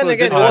Newcastle. but then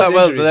again, didn't it do was that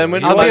well. injuries. But then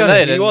when though. he I'll was be honest,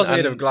 United, he was and-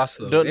 made of glass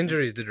though. don't-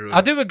 Injuries did ruin.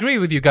 I do agree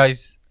with you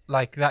guys,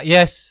 like that.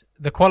 Yes,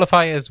 the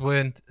qualifiers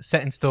weren't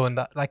set in stone.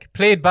 That like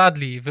played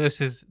badly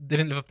versus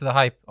didn't live up to the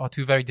hype are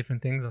two very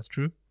different things. That's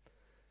true.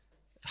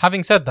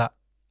 Having said that,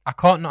 I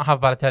can't not have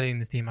Balotelli in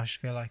this team. I just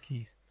feel like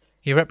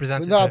he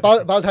represents No, it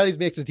perfectly. Balotelli's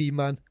making the team,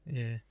 man.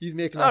 Yeah. He's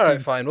making that All right,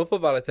 team. fine. We'll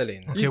put Balotelli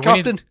in. He's we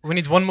captain.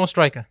 need one more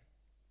striker.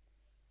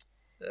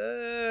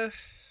 Now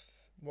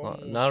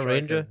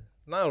Ranger.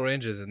 Now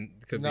Rangers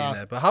could be Nah. in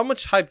there. But how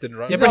much hype did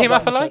Rangers? Ibrahim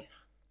that much Afellay?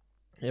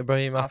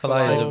 Ibrahim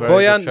Afellay is a Oh.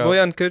 very good shout.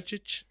 Bojan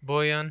Kurcic.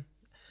 Bojan.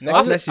 Next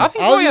I Messi.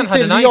 think I was Bojan going to had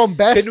say a nice... Leon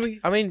Best. Can we?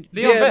 I mean,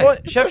 Leon yeah,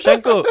 Best.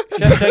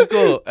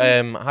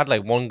 Shevchenko had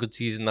like one good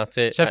season. That's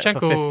it. Shevchenko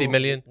For 50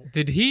 million.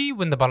 Did he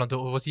win the Ballon d'Or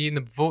or was he in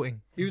the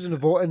voting? He was in the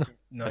voting.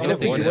 No, I he don't never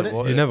think won he it.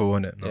 won it. He never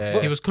won it. No.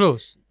 Yeah. He was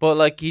close. But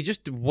like he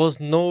just was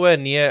nowhere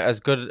near as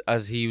good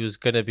as he was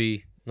gonna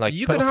be. Like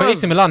You But could for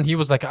AC have. Milan, he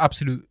was like an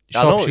absolute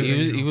I know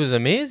sharpshooter. he was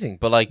amazing.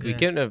 But like we Yeah.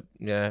 came to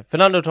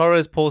Fernando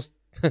Torres post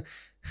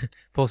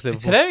It's Liverpool.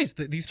 hilarious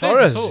that these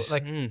players Torres. are so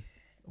like Mm.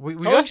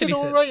 we've Oh, actually he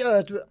did said all right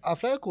at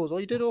Athletico, or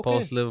he did okay.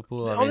 Post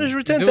Liverpool. I On his mean,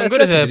 return he's to doing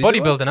good as a Atletico, did he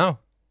do well? bodybuilder now.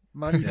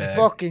 Man, he's Yeah.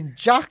 fucking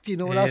jacked, you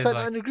know. When He I is, said like-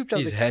 that in the group chat,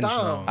 I was He's like, hench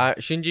damn. now.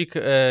 Shinji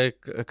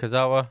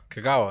Kazawa.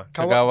 Kagawa.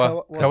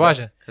 Kagawa.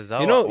 Kawaja.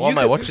 Kazawa. You know, what you am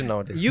I could- watching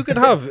nowadays? You could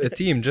have a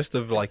team just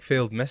of like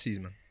failed Messis,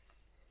 man.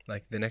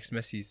 Like the next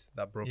Messis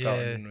that broke out Yeah.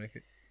 and didn't make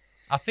it.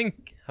 I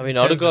think. I mean, in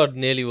terms Odegaard of-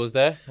 nearly was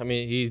there. I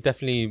mean, he's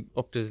definitely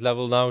upped his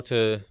level now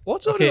to.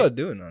 What's Okay. Odegaard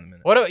doing on the minute?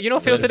 What you know?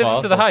 Failed to live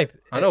up to the Arsenal. hype.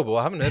 I know, but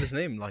I haven't heard his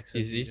name. Like,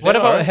 since He's- What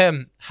Yeah, about alright.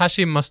 him?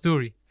 Hashim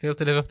Mastouri failed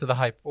to live up to the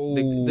hype.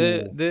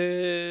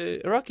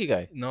 The Iraqi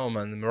guy. No,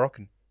 man, the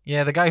Moroccan.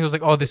 Yeah, the guy who's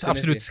like, oh, this Tunisia.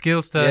 absolute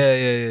skills to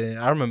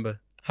Yeah. I remember.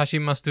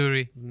 Hashim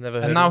Mastouri, Never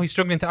heard. and now of he's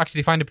struggling to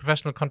actually find a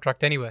professional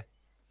contract anyway.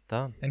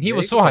 Damn. And he Yeah,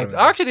 was he so could hyped. have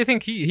I actually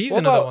think he's What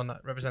another about- one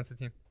that represents the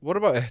team. What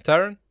about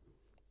Taran?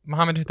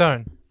 Mohamed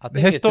Hitaran. I The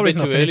think his it's a story's bit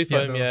not too early finished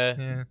for yet.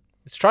 him. Though. Yeah.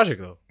 It's tragic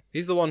though.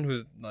 He's the one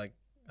who's like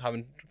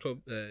having.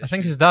 I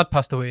think his dad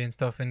passed away and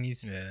stuff, and Yeah.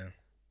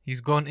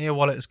 he's gone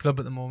AWOL at his club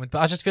at the moment. But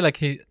I just feel like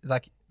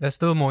there's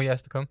still more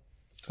years to come.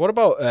 What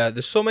about?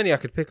 There's so many I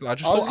could pick. I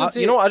just I was thought, gonna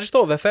say- you know, what? I just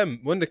thought of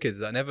FM Wonder Kids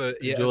that I never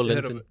Joe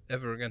heard of Linton.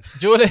 ever again.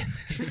 Joel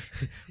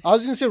I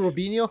was going to say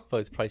Robinho. For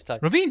his price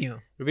tag.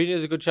 Robinho. Robinho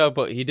is a good shout,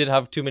 but he did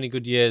have too many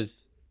good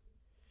years.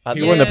 at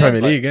He the won the end.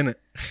 Premier Like, League, innit?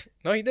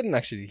 No, he didn't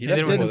actually. He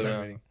didn't left win before the the Premier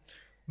Premier League.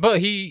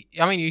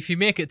 But I mean, if you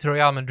make it to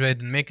Real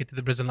Madrid and make it to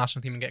the Brazil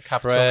national team and get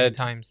capped so many Fred.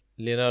 times,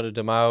 Leonardo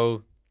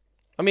Demao.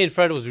 I mean,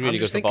 Fred was really I'm good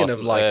just for thinking of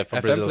Barcelona, like for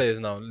FM Brazil. players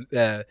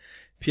now.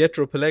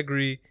 Pietro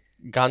Pellegrini,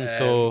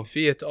 Ganso.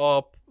 Fiat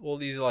Up, all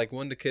these like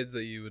wonder kids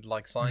that you would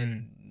like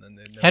sign. And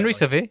they'd never, Henry like,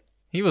 Save,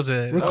 he was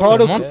a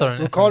Ricardo, monster.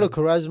 in Ricardo FM.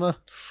 Quaresma.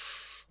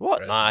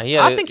 What? Nah, he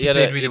I had, think he had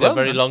played a, really he had well, a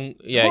very man. long.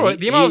 Yeah, Bro,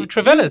 the amount of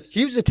Trevellas.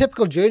 He was a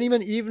typical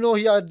journeyman, even though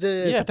he had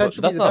the Yeah, but potential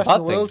to be that's the not a best in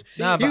bad the thing. world.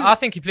 Nah, he but was- I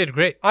think he played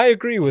great. I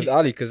agree with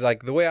Ali because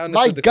like the way I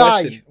understood the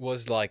guy. question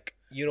was like,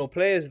 you know,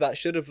 players that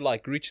should have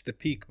like reached the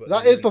peak, but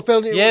That they is didn't.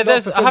 fulfilling. Yeah, not I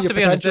have fulfilling to your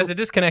be honest. There's potential. a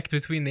disconnect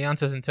between the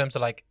answers in terms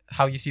of like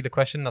how you see the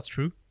question. That's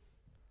true.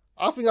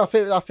 I think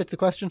that fits the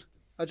question.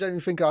 I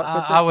genuinely think that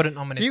fits I it. wouldn't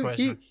nominate He,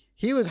 Quaresma.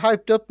 he was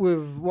hyped up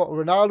with what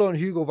Ronaldo and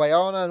Hugo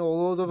Viana and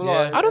all those other. Yeah,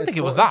 like, I don't think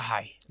it was that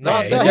high. No,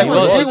 Yeah, he Yeah, he definitely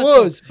was. He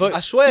was. But I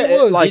swear, He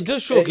was. like he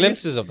does show at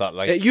glimpses of that.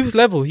 Like, at youth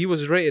level, he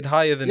was rated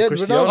higher than Yeah,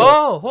 Cristiano. Ronaldo.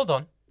 Oh, hold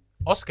on.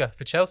 Oscar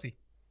for Chelsea.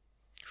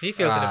 He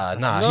failed Ah, to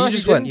nah, No, he he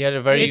just went. he had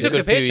a very He took good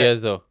the few paycheck.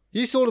 years though.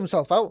 He sold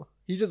himself out.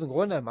 He doesn't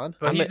go in there, man.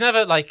 But he's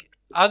never like.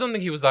 I don't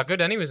think he was that good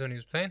anyways when he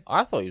was playing.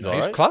 I thought he was No, he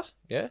was alright. class.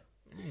 Yeah.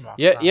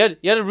 Yeah,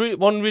 he had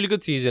one really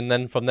good season.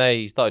 Then from there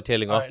he started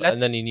tailing All off, right, let's-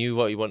 and then he knew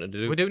what he wanted to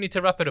do. We do need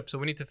to wrap it up, so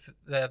we need to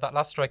that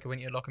last striker. We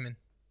need to lock him in.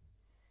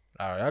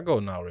 All right, I'll go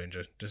now,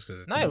 Ranger, just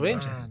because. Niall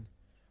Ranger. Man,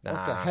 what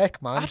Nah. the heck,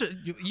 I man?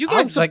 don't- you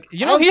guys I'm like sup-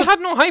 you know I'm he sup- had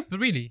no hype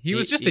really. He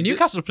was just he a did-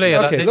 Newcastle player.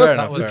 Okay, that, fair that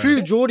enough, was fair True,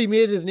 enough. Geordie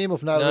made his name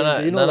of Niall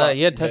Ranger. You know that.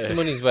 He had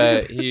testimonies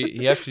where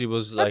he actually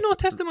was He had like, no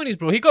testimonies,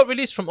 bro. He got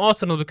released from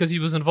Arsenal because he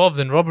was involved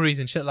in robberies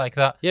and shit like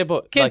that. yeah,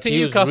 but Came like, to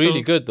he was Newcastle.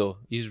 really good though.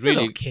 He's He was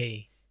really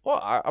okay.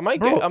 What am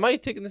Bro, I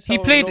taking this? He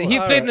out? played. No, He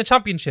all played in right. the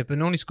championship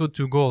and only scored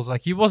 2 goals.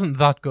 Like he wasn't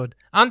that good.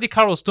 Andy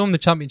Carroll stormed the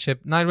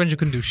championship. Niall Ranger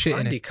couldn't do shit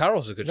in Andy it.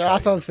 Carroll's a good That's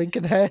what I shot. was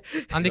thinking. Hey,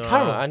 Andy No,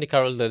 Carroll. Andy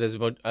Carroll did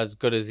as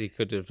good as he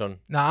could have done.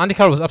 Nah, Andy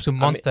Carroll was an absolute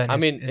monster. I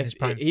mean, in his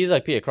prime. he's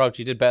like Peter Crouch.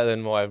 He did better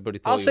than what everybody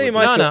thought. I'll he say would.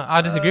 my- No, Michael, I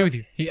disagree with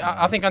you.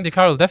 I think Andy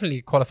Carroll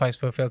definitely qualifies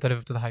for fail to live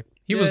up to the hype.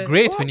 He was Yeah.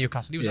 great for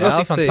Newcastle. He was Yeah,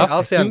 absolutely fantastic.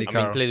 I'll say Andy I mean,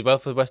 Carroll. he played well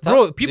for West Ham.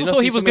 Bro, Did people you not thought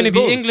see he was some of going to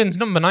his be goals? England's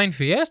number 9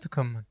 for years to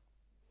come, man.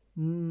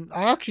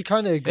 I actually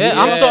kind of agree. Yeah,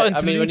 I'm Yeah, starting I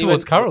to mean, lean when he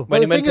towards went- Carroll. when But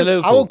he the went thing to is, I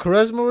Liverpool. want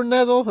Quaresma in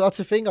there though. That's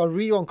the thing. I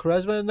really want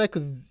Quaresma in there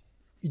because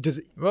he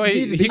does. Well, he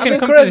needs to can be- I mean,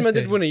 come to this Quaresma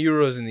did day. win a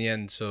Euros in the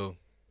end, so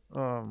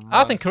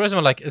I think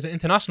Charisma, like, as an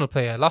international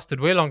player, lasted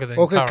way longer than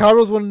Okay, Carroll.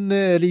 Carroll's won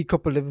the League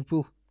Cup of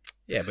Liverpool.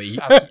 yeah, but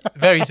That's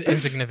very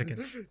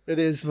insignificant. It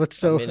is, but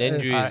still. I mean,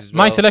 injuries. as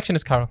My well. selection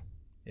is Carroll.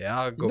 yeah,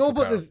 I'll go. No, for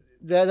but Carroll.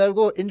 there we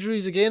go.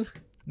 Injuries again.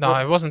 No,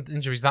 it wasn't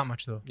injuries that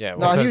much though. Yeah, No,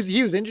 well,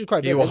 he was injured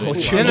quite a He bit. was. Liverpool.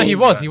 What No, you no, he mean,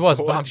 was, man?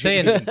 But What I'm do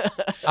saying, you mean?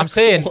 I'm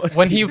saying What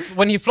when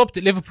do he flopped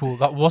at Liverpool,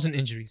 that wasn't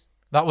injuries.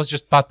 That was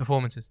just bad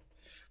performances.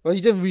 Well,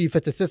 he didn't really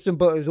fit the system,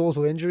 but it was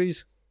also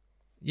injuries.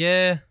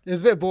 Yeah, It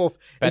was a bit of both.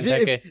 If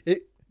Benteke.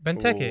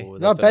 Benteke. Oh,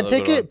 No, that's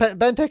another good one.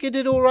 Benteke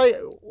did all right.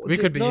 We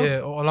could be No. here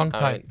a long I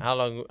time. mean,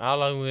 how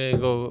long we gonna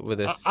go with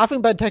this? I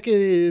think Benteke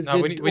is. No,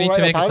 we need to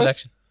make a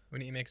selection. We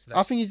need to make a I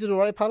selection. think he's did all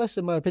right at Palace,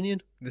 in my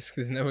opinion. This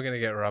is never gonna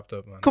get wrapped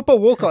up, man. Could put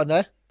Walcott in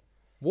there.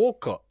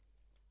 Walcott.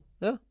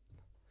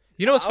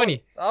 You know what's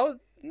funny?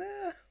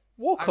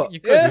 Walcott. You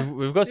could. Yeah.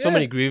 We've got so Yeah.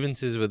 many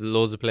grievances with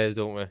loads of players,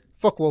 don't we?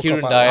 Fuck Walcott.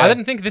 Kieran by Dyer. the I way.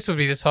 didn't think this would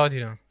be this hard,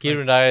 you know.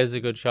 Kieran Dyer is a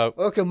good shout.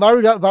 Okay,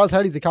 Mario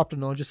Balotelli's the captain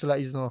now, just to let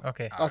you know.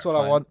 Okay. That's what I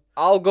fine. want.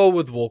 I'll go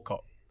with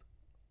Walcott.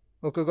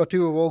 Okay, got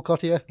two with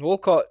Walcott here.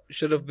 Walcott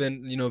should have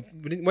been,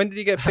 when did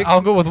he get picked?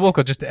 I'll go with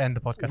Walker just to end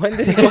the podcast. When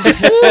did he go?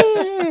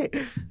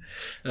 Yay!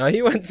 No,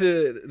 he went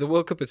to the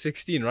World Cup at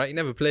 16, right? He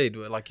never played.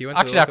 But like he went.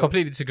 Actually, to I the World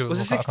completely disagree with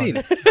Cup. Was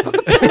it Walker.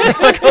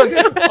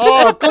 16?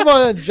 Oh, come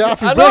on,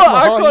 Jaffe. I break know,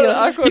 my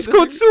heart here. He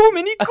scored so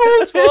many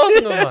goals for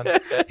Arsenal, man.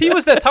 He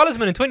was their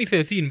talisman in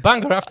 2013,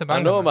 banger after I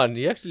banger. know, man.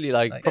 He actually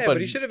Like, Yeah, proper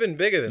but he should have been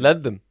bigger than that.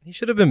 led them. He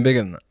should have been bigger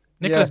than that.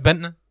 Nicholas Yeah.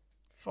 Bentner.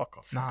 Fuck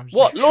off. Nah, I'm just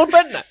What, Lord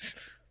Bentner?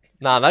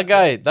 Nah, that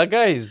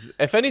guy's.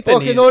 If anything,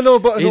 Okay, he's, no,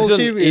 but in all he's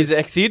serious.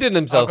 exceeded Oh,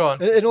 himself. go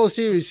on. In all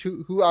serious,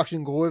 who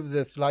actually go with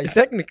this? Like,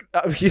 Technically,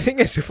 you think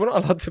is if we're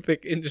not allowed to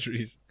pick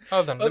injuries,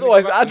 Hold on. let me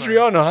otherwise go back to my-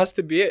 Adriano has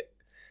to be it.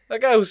 That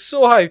guy was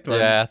so hyped, man.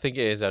 Yeah, I think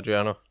it is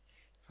Adriano.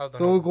 Hold on.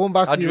 so we're going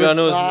back to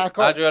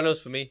Adriano's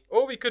for me.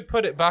 Or we could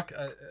put it back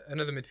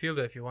another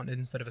midfielder if you wanted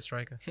instead of a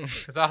striker.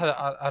 Because I had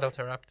Adult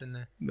wrapped in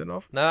there. Been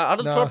off. Nah,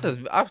 Adam Nah. Trotta's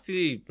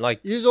actually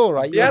like, He was all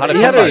right. He had, had a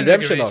he had a comeback.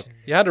 redemption arc.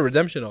 Invigoration. He had a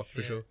redemption arc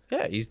for Yeah. sure.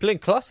 yeah, he's playing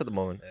class at the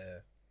moment.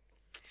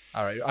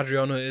 All right,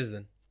 Adriano it is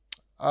then.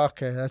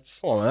 Okay,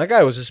 that's. Come on, man. That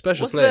guy was a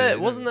special player.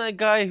 Wasn't there a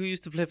guy who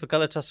used to play for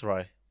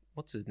Galatasaray?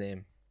 What's his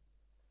name?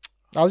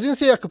 I was gonna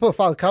say I could put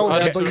Falcao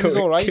in there, but he was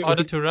all right.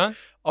 Arda Turan.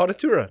 Arda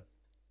Turan.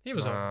 He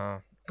was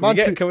alright. Can we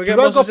get Turan more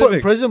got put in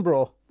specifics? prison,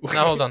 bro.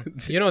 Now hold on.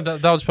 You know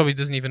that was probably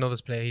doesn't even know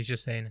this player. He's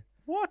just saying it.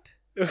 What?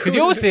 Because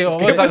you always say, "Oh,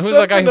 Give who's us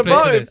that guy who something plays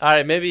for about it. this?" All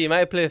right, maybe he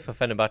might play for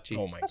Fenerbahce.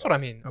 Oh my That's god. what I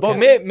mean. But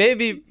Okay.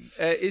 maybe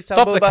Stop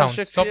Istanbul the count.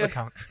 Başakşehir. Stop the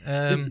count.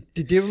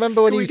 Did you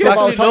remember when he was Can we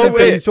talking get about some- Tottenham? no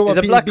way. He was talking Is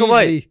about it black and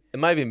white? Beasley? It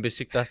might be in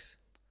Besiktas.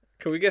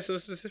 Can we get some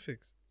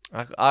specifics?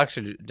 I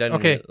actually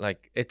genuinely Okay.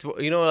 like it's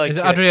like Is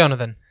it Adriano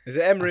then? Is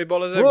it Emery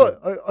Bolazeglu?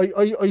 Bro,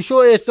 are you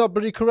sure it's not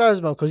bloody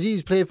Charisma? Because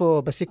he's played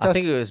for Besiktas. I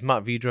think it was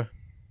Matt Vidra.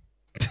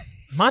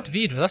 Matt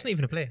Vidra. That's not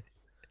even a player.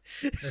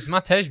 It's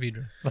Matej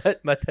Vidra.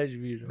 Matej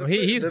Vidra. Well,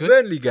 he's the good.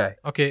 Burnley guy.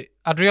 Okay,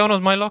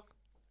 Adriano's my lock.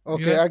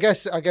 Okay, Yeah. I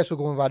guess we're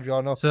going with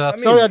Adriano. So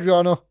that's Sorry,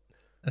 Adriano.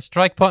 a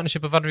strike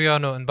partnership of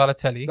Adriano and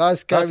Balotelli.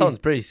 That's scary. That sounds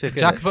pretty sick.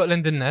 Jack Jack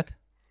Butland in net.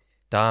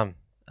 Damn.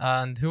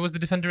 And who was the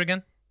defender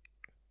again?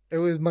 It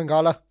was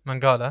Mangala.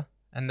 Mangala.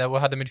 And then we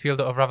had the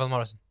midfielder of Ravel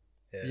Morrison.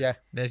 Yeah.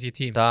 There's your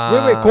team.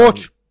 Damn. Wait,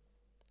 coach.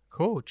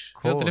 Coach.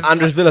 Coach.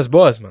 Andres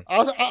Villas-Boas, man.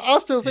 I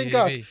still think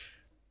that.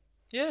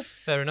 Yeah,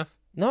 fair enough.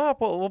 No,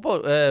 but what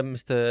about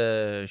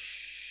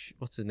Mr.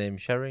 What's his name?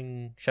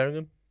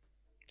 Sheringham?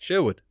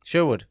 Sherwood.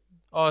 Sherwood.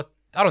 Oh,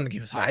 I don't think he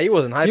was Nah, high. he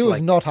wasn't hyped. He was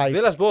like, not hyped.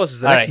 Villas-Boas is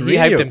the All next right, he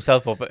Mourinho. hyped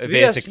himself up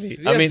basically.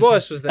 I mean,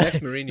 Villas-Boas was the next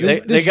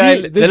Mourinho. The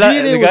guy- the the la-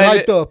 Gini the was guy-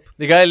 hyped up.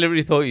 the guy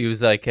literally thought he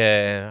was like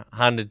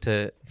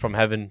handed from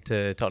heaven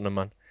to Tottenham,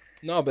 man.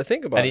 No, but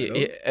think about And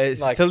it.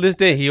 Though. Like- till this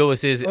day, he always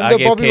says, "I Under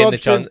gave Bobby Kane the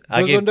Robson, chance. I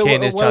goes gave under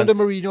Kane his under chance."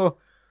 Mourinho,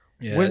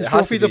 Yeah, wins it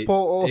has to trophies at be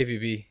Porto.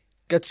 AVB.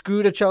 gets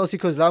screwed at Chelsea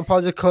because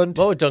Lampard's a cunt.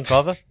 What about John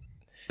Carver?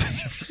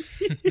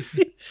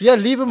 Yeah,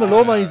 leave him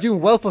alone, man. He's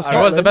doing well for He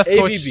Scotland. was the best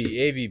coach.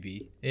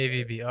 AVB.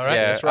 AVB, all right.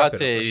 Yeah, let's wrap I'd it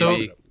say up. So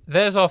he-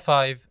 there's our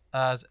 5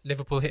 as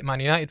Liverpool hit Man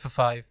United for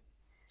 5.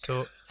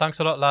 So thanks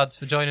a lot, lads,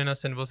 for joining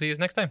us, and we'll see you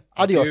next time.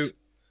 Adios.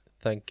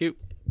 Thank you.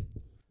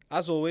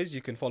 As always,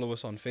 you can follow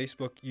us on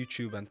Facebook,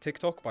 YouTube, and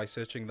TikTok by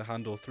searching the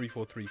handle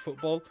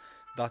 343football.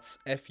 That's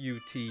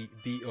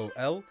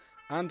FUTBOL.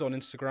 And on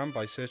Instagram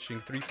by searching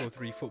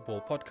 343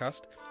 Football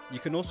Podcast. You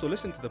can also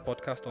listen to the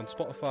podcast on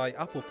Spotify,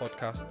 Apple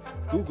Podcast,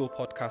 Google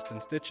Podcast,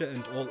 and Stitcher,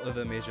 and all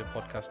other major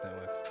podcast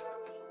networks.